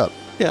one. Catch up.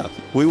 Yeah.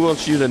 We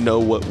want you to know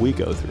what we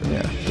go through.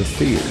 Yeah. The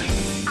fear.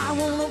 I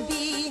wanna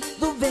be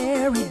the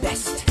very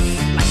best,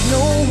 like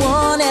no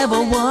one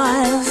ever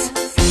was.